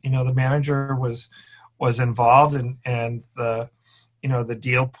 and the manager was involved, and the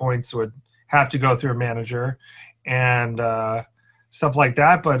deal points would have to go through a manager and stuff like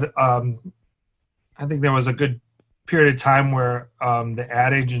that. But I think there was a good period of time where the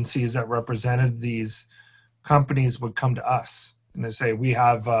ad agencies that represented these companies would come to us and they say, we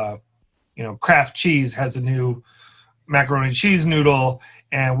have Kraft Cheese has a new macaroni cheese noodle,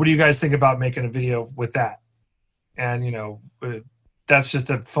 and what do you guys think about making a video with that? And that's just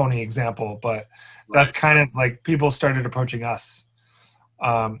a phony example, but that's kind of like people started approaching us,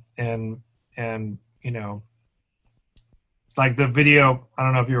 and like the video, I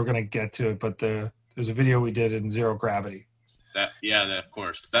don't know if you were going to get to it, but there's a video we did in Zero Gravity. That of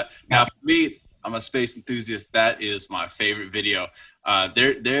course. Now for me, I'm a space enthusiast. That is my favorite video.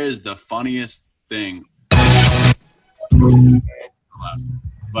 There is the funniest thing.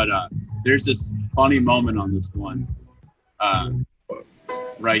 But there's this funny moment on this one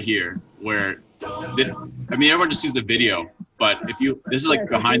right here where everyone just sees the video, but this is like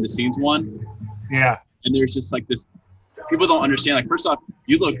behind the scenes one. Yeah. And there's just like this, people don't understand. Like, first off,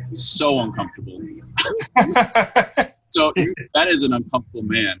 you look so uncomfortable. So that is an uncomfortable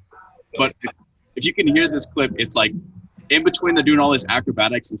man. But if you can hear this clip, it's like in between they're doing all this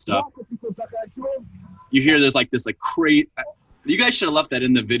acrobatics and stuff. You hear there's like this like crazy. You guys should have left that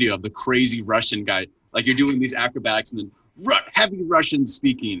in the video of the crazy Russian guy. Like, you're doing these acrobatics and then heavy Russian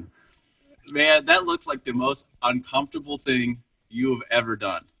speaking. Man, that looks like the most uncomfortable thing you have ever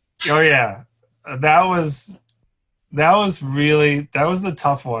done. Oh yeah, that was the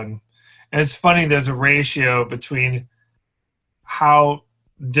tough one. And it's funny, there's a ratio between how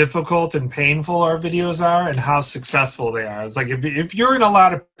difficult and painful our videos are and how successful they are. It's like if you're in a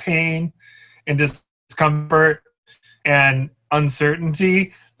lot of pain and discomfort and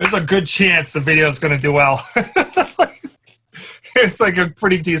uncertainty, there's a good chance the video is going to do well. It's like a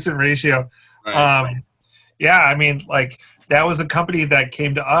pretty decent ratio. Right. Yeah, I mean, like, that was a company that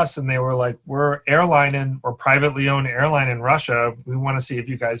came to us and they were like, we're privately owned airline in Russia. We want to see if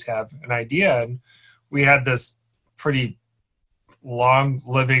you guys have an idea. And we had this pretty long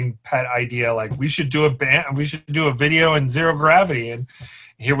living pet idea, like we should do a video in Zero Gravity. And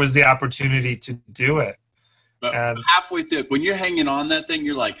here was the opportunity to do it. But halfway through, when you're hanging on that thing,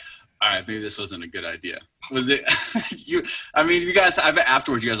 you're like, all right, maybe this wasn't a good idea. Was it? You guys, I bet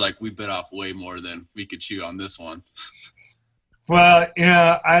afterwards, you guys like, we bit off way more than we could chew on this one. Well,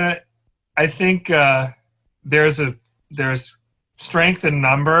 I think there's strength in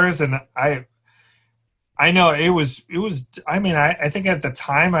numbers, and I know it was. I mean, I think at the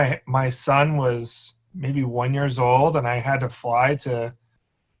time my son was maybe 1 year old, and I had to fly to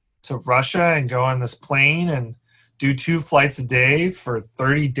Russia and go on this plane and do 2 flights a day for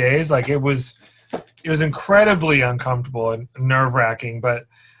 30 days. Like it was incredibly uncomfortable and nerve wracking. But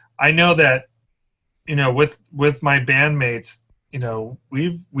I know that, with my bandmates,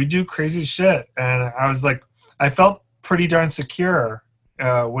 we do crazy shit. And I was like, I felt pretty darn secure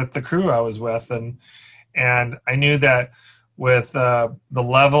with the crew I was with. And I knew that with the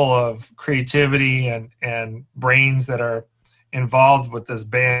level of creativity and brains that are involved with this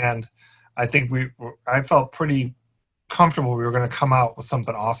band, I think I felt pretty comfortable we were going to come out with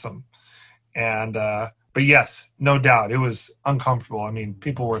something awesome. And but yes, no doubt it was uncomfortable. I mean,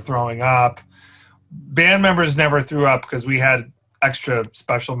 people were throwing up. Band members never threw up because we had extra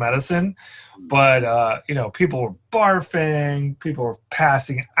special medicine, but people were barfing, people were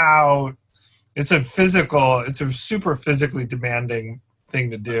passing out. It's a super physically demanding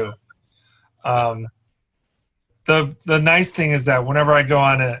thing to do. The nice thing is that whenever I go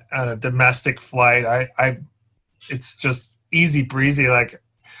on a domestic flight, it's just easy breezy. Like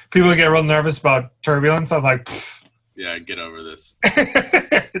people get real nervous about turbulence. I'm like, yeah, get over this.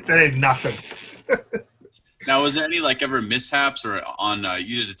 That ain't nothing. Now, was there any ever mishaps or on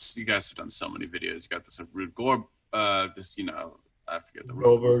you guys have done so many videos. You got this Rube Gore, this I forget the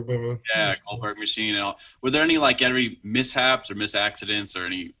Goldberg, Goldberg machine and all. Were there any every mishaps or misaccidents or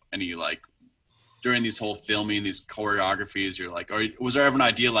any during these whole filming, these choreographies? You're like, or was there ever an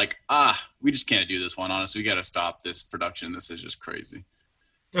idea we just can't do this one? Honestly, we got to stop this production. This is just crazy.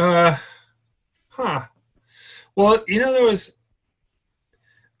 Well, there was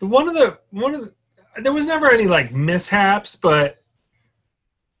there was never any mishaps, but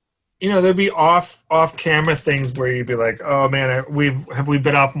there'd be off camera things where you'd be like, oh man, we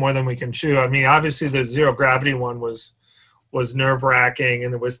bit off more than we can chew. I mean, obviously the zero gravity one was nerve wracking,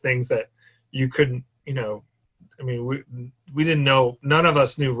 and there was things that you couldn't, I mean, we didn't know, none of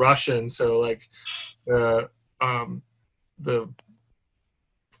us knew Russian, so the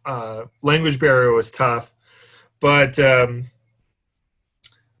language barrier was tough. But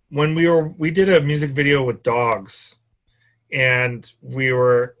when we did a music video with dogs, and we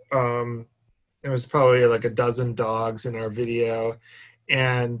were there was probably a dozen dogs in our video,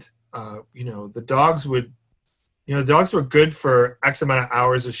 and the dogs dogs were good for X amount of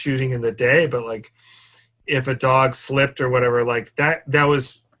hours of shooting in the day, but if a dog slipped or whatever, that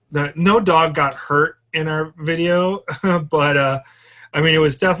was no dog got hurt in our video. But I mean, it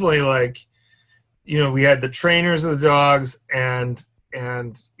was definitely we had the trainers of the dogs, and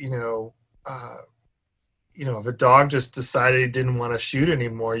if a dog just decided he didn't want to shoot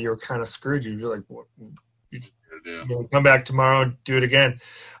anymore, you're kind of screwed. You'd be like, what? Come back tomorrow and do it again.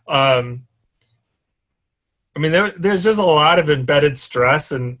 I mean, there's just a lot of embedded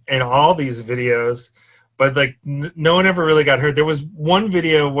stress in all these videos, but no one ever really got hurt. There was one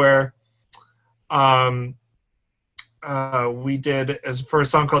video where we did for a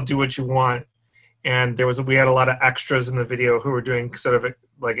song called "Do What You Want," and we had a lot of extras in the video who were doing sort of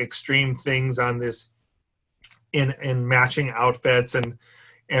extreme things on this in matching outfits, and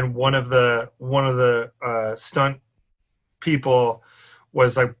one of the stunt people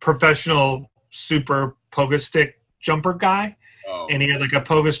was professional super pogo stick jumper guy. Oh. And he had a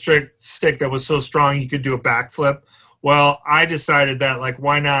pogo stick that was so strong he could do a backflip. Well, I decided that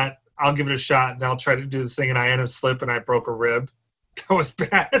why not? I'll give it a shot and I'll try to do this thing, and I ended up slipping and I broke a rib. That was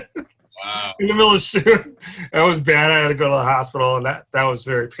bad. Wow. In the middle of shoot. That was bad. I had to go to the hospital, and that was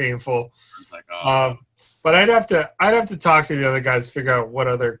very painful. It's oh. But I'd have to talk to the other guys to figure out what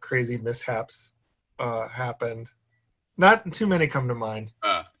other crazy mishaps happened. Not too many come to mind.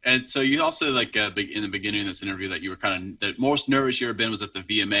 And so you also in the beginning of this interview that you were the most nervous you ever been was at the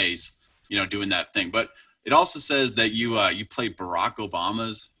VMAs, doing that thing. But it also says that you played Barack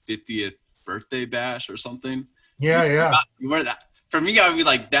Obama's 50th birthday bash or something. Yeah. For me, I would be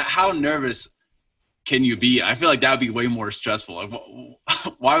like that. How nervous can you be? I feel like that would be way more stressful.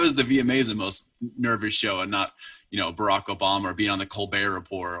 Why was the VMAs the most nervous show and not, Barack Obama or being on the Colbert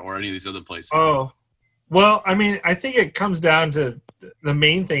Report or any of these other places? Oh, well, I mean, I think it comes down to the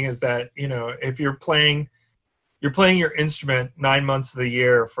main thing is that, if you're playing your instrument 9 months of the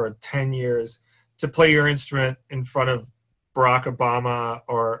year for 10 years, to play your instrument in front of Barack Obama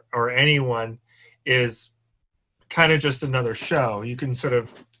or anyone is kind of just another show. You can sort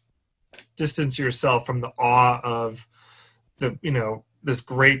of distance yourself from the awe of this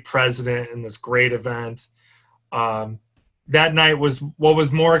great president and this great event. That night what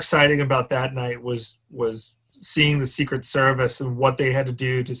was more exciting about that night was seeing the Secret Service and what they had to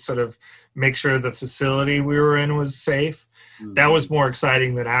do to sort of make sure the facility we were in was safe. that was more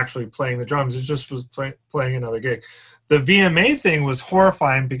exciting than actually playing the drums. It just was playing another gig. The VMA thing was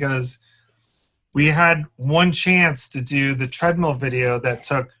horrifying because we had one chance to do the treadmill video that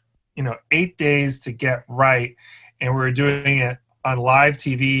took, 8 days to get right. And we were doing it on live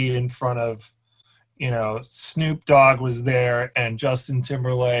TV in front of, Snoop Dogg was there and Justin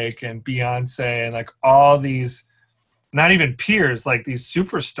Timberlake and Beyonce and like all these, not even peers, like these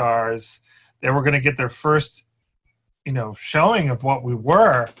superstars that were going to get their first, showing of what we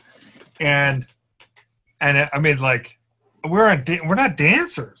were. And I mean, like, we're not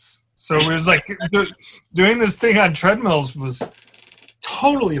dancers. So it was like doing this thing on treadmills was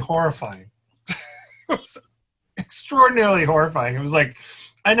totally horrifying. It was extraordinarily horrifying. It was like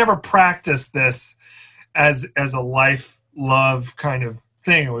I never practiced this as a life love kind of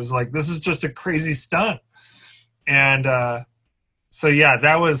thing. It was like, this is just a crazy stunt. And so yeah,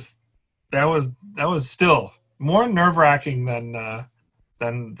 that was still more nerve-wracking than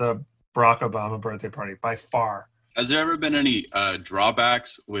the Barack Obama birthday party by far. Has there ever been any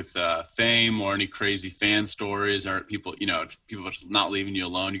drawbacks with fame or any crazy fan stories, or people just not leaving you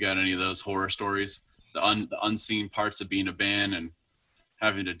alone? You got any of those horror stories, the unseen parts of being a band and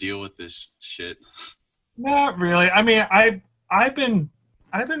having to deal with this shit? Not really. I mean, I've been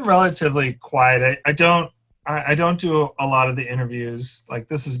relatively quiet. I don't do a lot of the interviews. Like,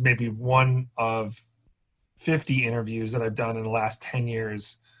 this is maybe one of 50 interviews that I've done in the last 10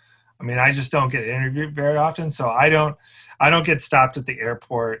 years. I mean, I just don't get interviewed very often, so I don't get stopped at the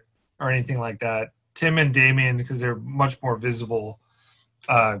airport or anything like that. Tim and Damien, because they're much more visible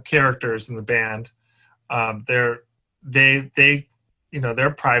characters in the band, their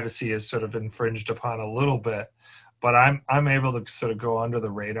privacy is sort of infringed upon a little bit, but I'm able to sort of go under the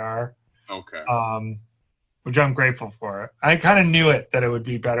radar. Okay. Which I'm grateful for. I kind of knew that it would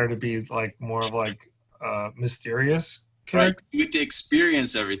be better to be like more of like mysterious character. Right. You get to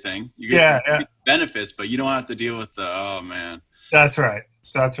experience everything. You get benefits, but you don't have to deal with the, oh man. That's right.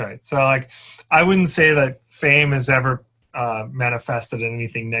 So like, I wouldn't say that fame has ever manifested in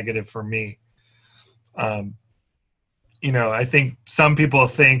anything negative for me. I think some people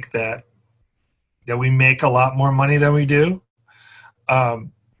think that we make a lot more money than we do.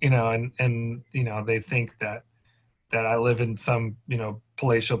 And they think that I live in some,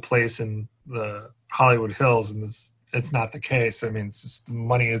 palatial place in the Hollywood Hills, and it's not the case. I mean, it's just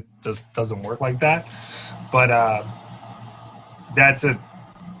money just doesn't work like that. But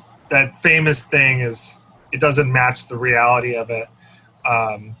that famous thing is, it doesn't match the reality of it,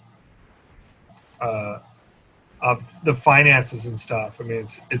 of the finances and stuff. I mean,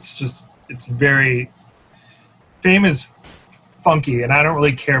 it's very, fame is funky, and I don't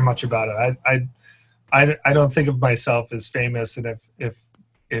really care much about it. I don't think of myself as famous, and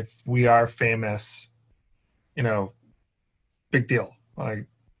if we are famous, big deal. Like,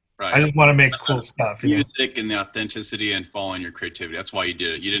 right. I just want to make cool stuff. Music and the authenticity and following your creativity. That's why you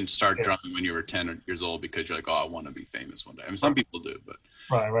did it. You didn't start drumming when you were 10 years old because you're like, oh, I want to be famous one day. I mean, some people do, but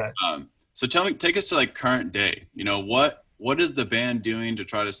right. So take us to like current day. What is the band doing to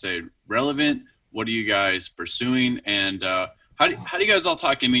try to stay relevant? What are you guys pursuing? And how do you guys all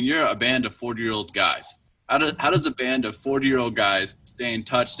talk? I mean, you're a band of 40-year-old guys. How does a band of 40-year-old guys stay in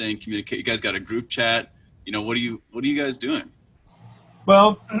touch, stay in communicate? You guys got a group chat. What are you guys doing?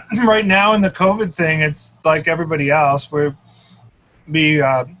 Well, right now in the COVID thing, it's like everybody else. We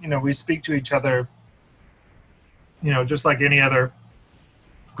speak to each other, just like any other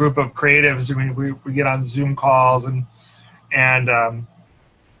group of creatives. I mean, we get on Zoom calls and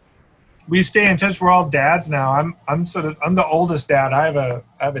we stay in touch. We're all dads now. I'm the oldest dad. I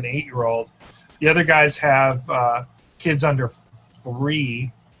have an 8-year-old. The other guys have kids under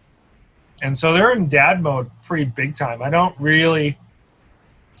 3, and so they're in dad mode pretty big time. I don't really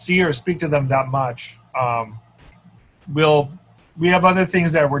see or speak to them that much. We have other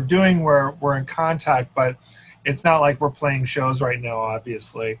things that we're doing where we're in contact, but it's not like we're playing shows right now,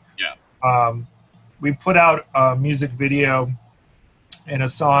 obviously. Yeah. We put out a music video and a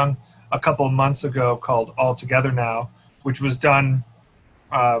song a couple of months ago called All Together Now, which was done,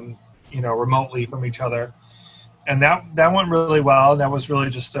 remotely from each other. And that went really well. That was really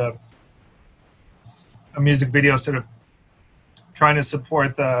just a music video sort of trying to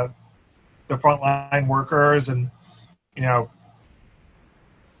support the frontline workers and,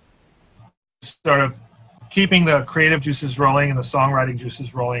 sort of keeping the creative juices rolling and the songwriting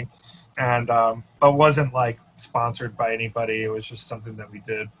juices rolling. And, but wasn't like sponsored by anybody. It was just something that we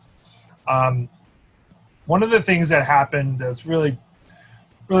did. One of the things that happened that's really,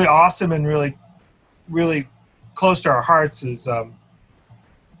 really awesome and really, really close to our hearts is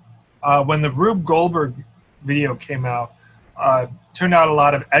when the Rube Goldberg video came out, turned out a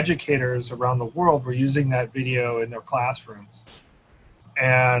lot of educators around the world were using that video in their classrooms.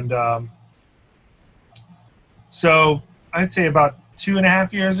 And so I'd say about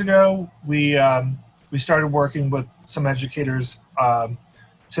 2.5 years ago, we started working with some educators to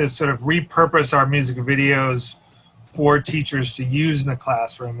sort of repurpose our music videos for teachers to use in the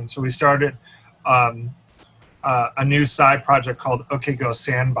classroom. And so we started a new side project called OK Go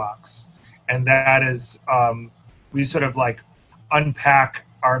Sandbox. And that is, we sort of like unpack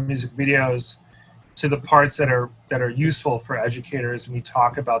our music videos to the parts that are useful for educators. And we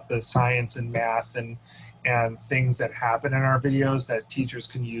talk about the science and math and things that happen in our videos that teachers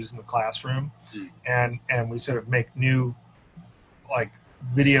can use in the classroom. And we sort of make new like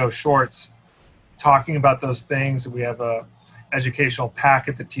video shorts talking about those things. And we have a educational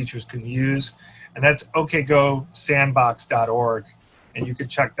packet that teachers can use. And that's okgosandbox.org. And you can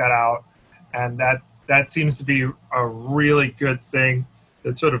check that out. And that seems to be a really good thing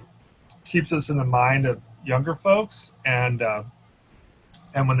that sort of keeps us in the mind of younger folks. And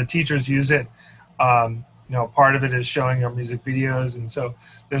when the teachers use it, part of it is showing our music videos. And so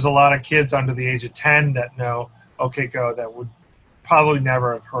there's a lot of kids under the age of 10 that know OK Go that would probably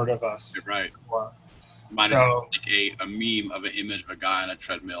never have heard of us. You're right. Before. Mine is like a meme of an image of a guy on a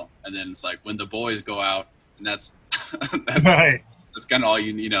treadmill. And then it's like when the boys go out, and that's right. That's kind of all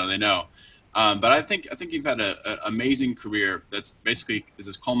they know. But I think you've had an amazing career. That's basically is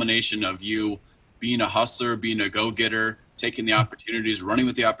this culmination of you being a hustler, being a go-getter, taking the opportunities, running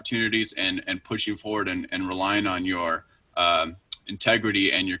with the opportunities, and pushing forward and relying on your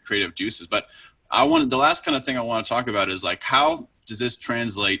integrity and your creative juices. But the last kind of thing I want to talk about is like, how does this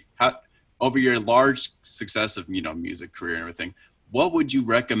translate over your large success of music career and everything? What would you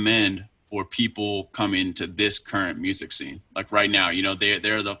recommend for people coming to this current music scene? Like right now,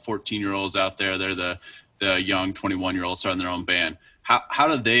 they're the 14-year-olds out there. They're the young 21-year-olds starting their own band. How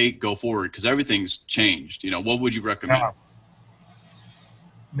do they go forward? Because everything's changed. What would you recommend? Yeah.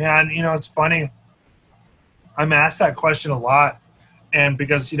 Man, it's funny. I'm asked that question a lot. And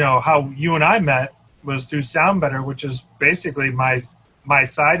because, how you and I met was through Sound Better, which is basically my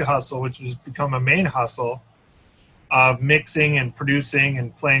side hustle, which has become a main hustle of mixing and producing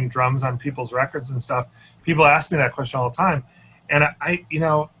and playing drums on people's records and stuff. People ask me that question all the time. And I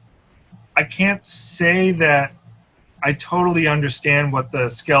can't say that I totally understand what the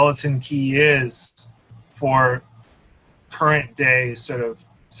skeleton key is for current day sort of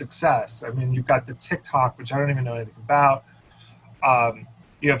success. I mean, you've got the TikTok, which I don't even know anything about.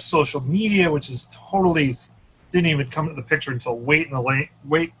 You have social media, which is totally didn't even come into the picture until way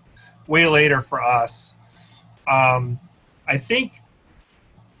later for us. I think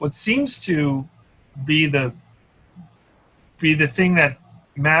what seems to be the thing that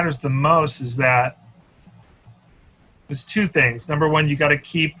matters the most is that there's two things. Number one, you got to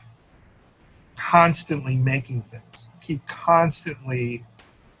keep constantly making things, keep constantly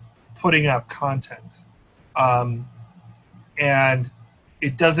putting up content. And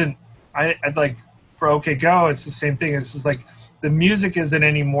it doesn't, I like for OK Go, it's the same thing. It's just like the music isn't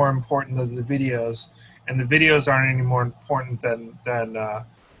any more important than the videos, and the videos aren't any more important than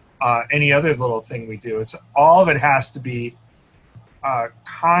any other little thing we do. It's all of it has to be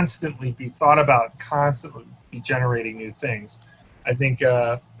constantly be thought about, constantly be generating new things. I think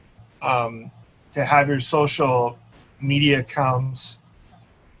to have your social media accounts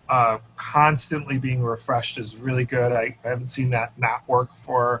constantly being refreshed is really good. I haven't seen that not work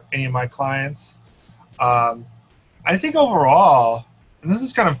for any of my clients. I think overall, and this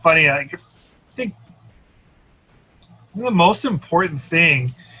is kind of funny, I think the most important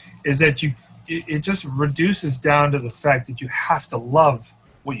thing is that it just reduces down to the fact that you have to love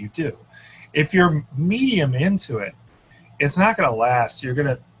what you do. If you're medium into it, it's not going to last. You're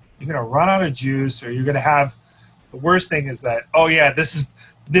gonna run out of juice, or you're gonna have the worst thing is that, oh yeah, this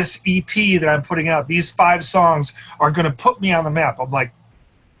EP that I'm putting out, these 5 songs are going to put me on the map. I'm like,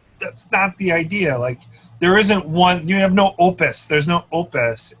 that's not the idea. Like, there isn't one, you have no opus. There's no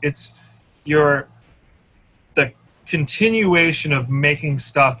opus. It's the continuation of making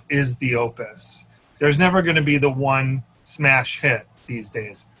stuff is the opus. There's never going to be the one smash hit these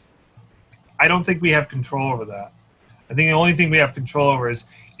days. I don't think we have control over that. I think the only thing we have control over is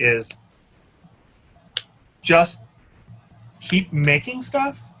just keep making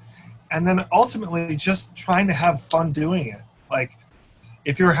stuff, and then ultimately just trying to have fun doing it. Like,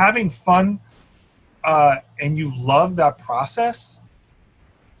 if you're having fun and you love that process,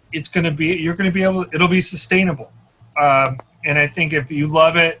 you're going to be able, it'll be sustainable. And I think if you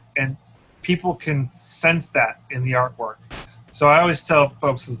love it, and people can sense that in the artwork. So I always tell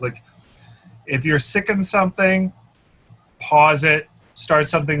folks is like, if you're sick in something, pause it, start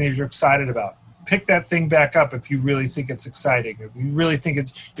something that you're excited about. Pick that thing back up if you really think it's exciting. If you really think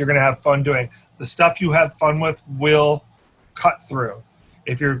you're going to have fun doing. The stuff you have fun with will cut through.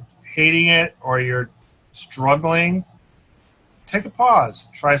 If you're hating it or you're struggling, take a pause.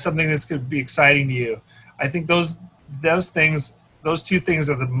 Try something that's going to be exciting to you. I think those two things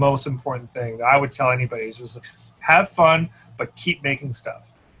are the most important thing that I would tell anybody is just have fun, but keep making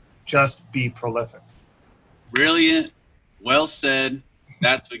stuff. Just be prolific. Brilliant. Well said.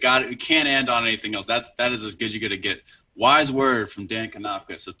 We got it. We can't end on anything else. That is as good as you're going to get. Wise word from Dan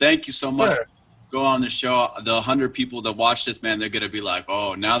Konopka. So thank you so much. Sure. Go on the show. The 100 people that watch this, man, they're going to be like,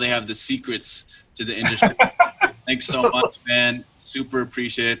 oh, now they have the secrets to the industry. Thanks so much, man. Super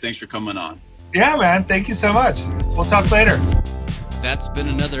appreciate it. Thanks for coming on. Yeah, man. Thank you so much. We'll talk later. That's been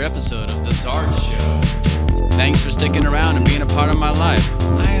another episode of The Zard Show. Thanks for sticking around and being a part of my life.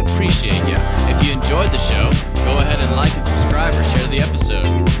 I appreciate you. If you enjoyed the show, go ahead and like and subscribe or share the episode.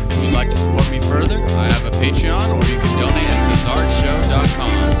 If you'd like to support me further, I have a Patreon, or you can donate at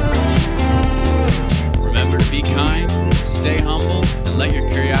thezardshow.com. Remember to be kind, stay humble, and let your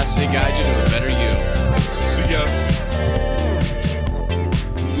curiosity guide you to a better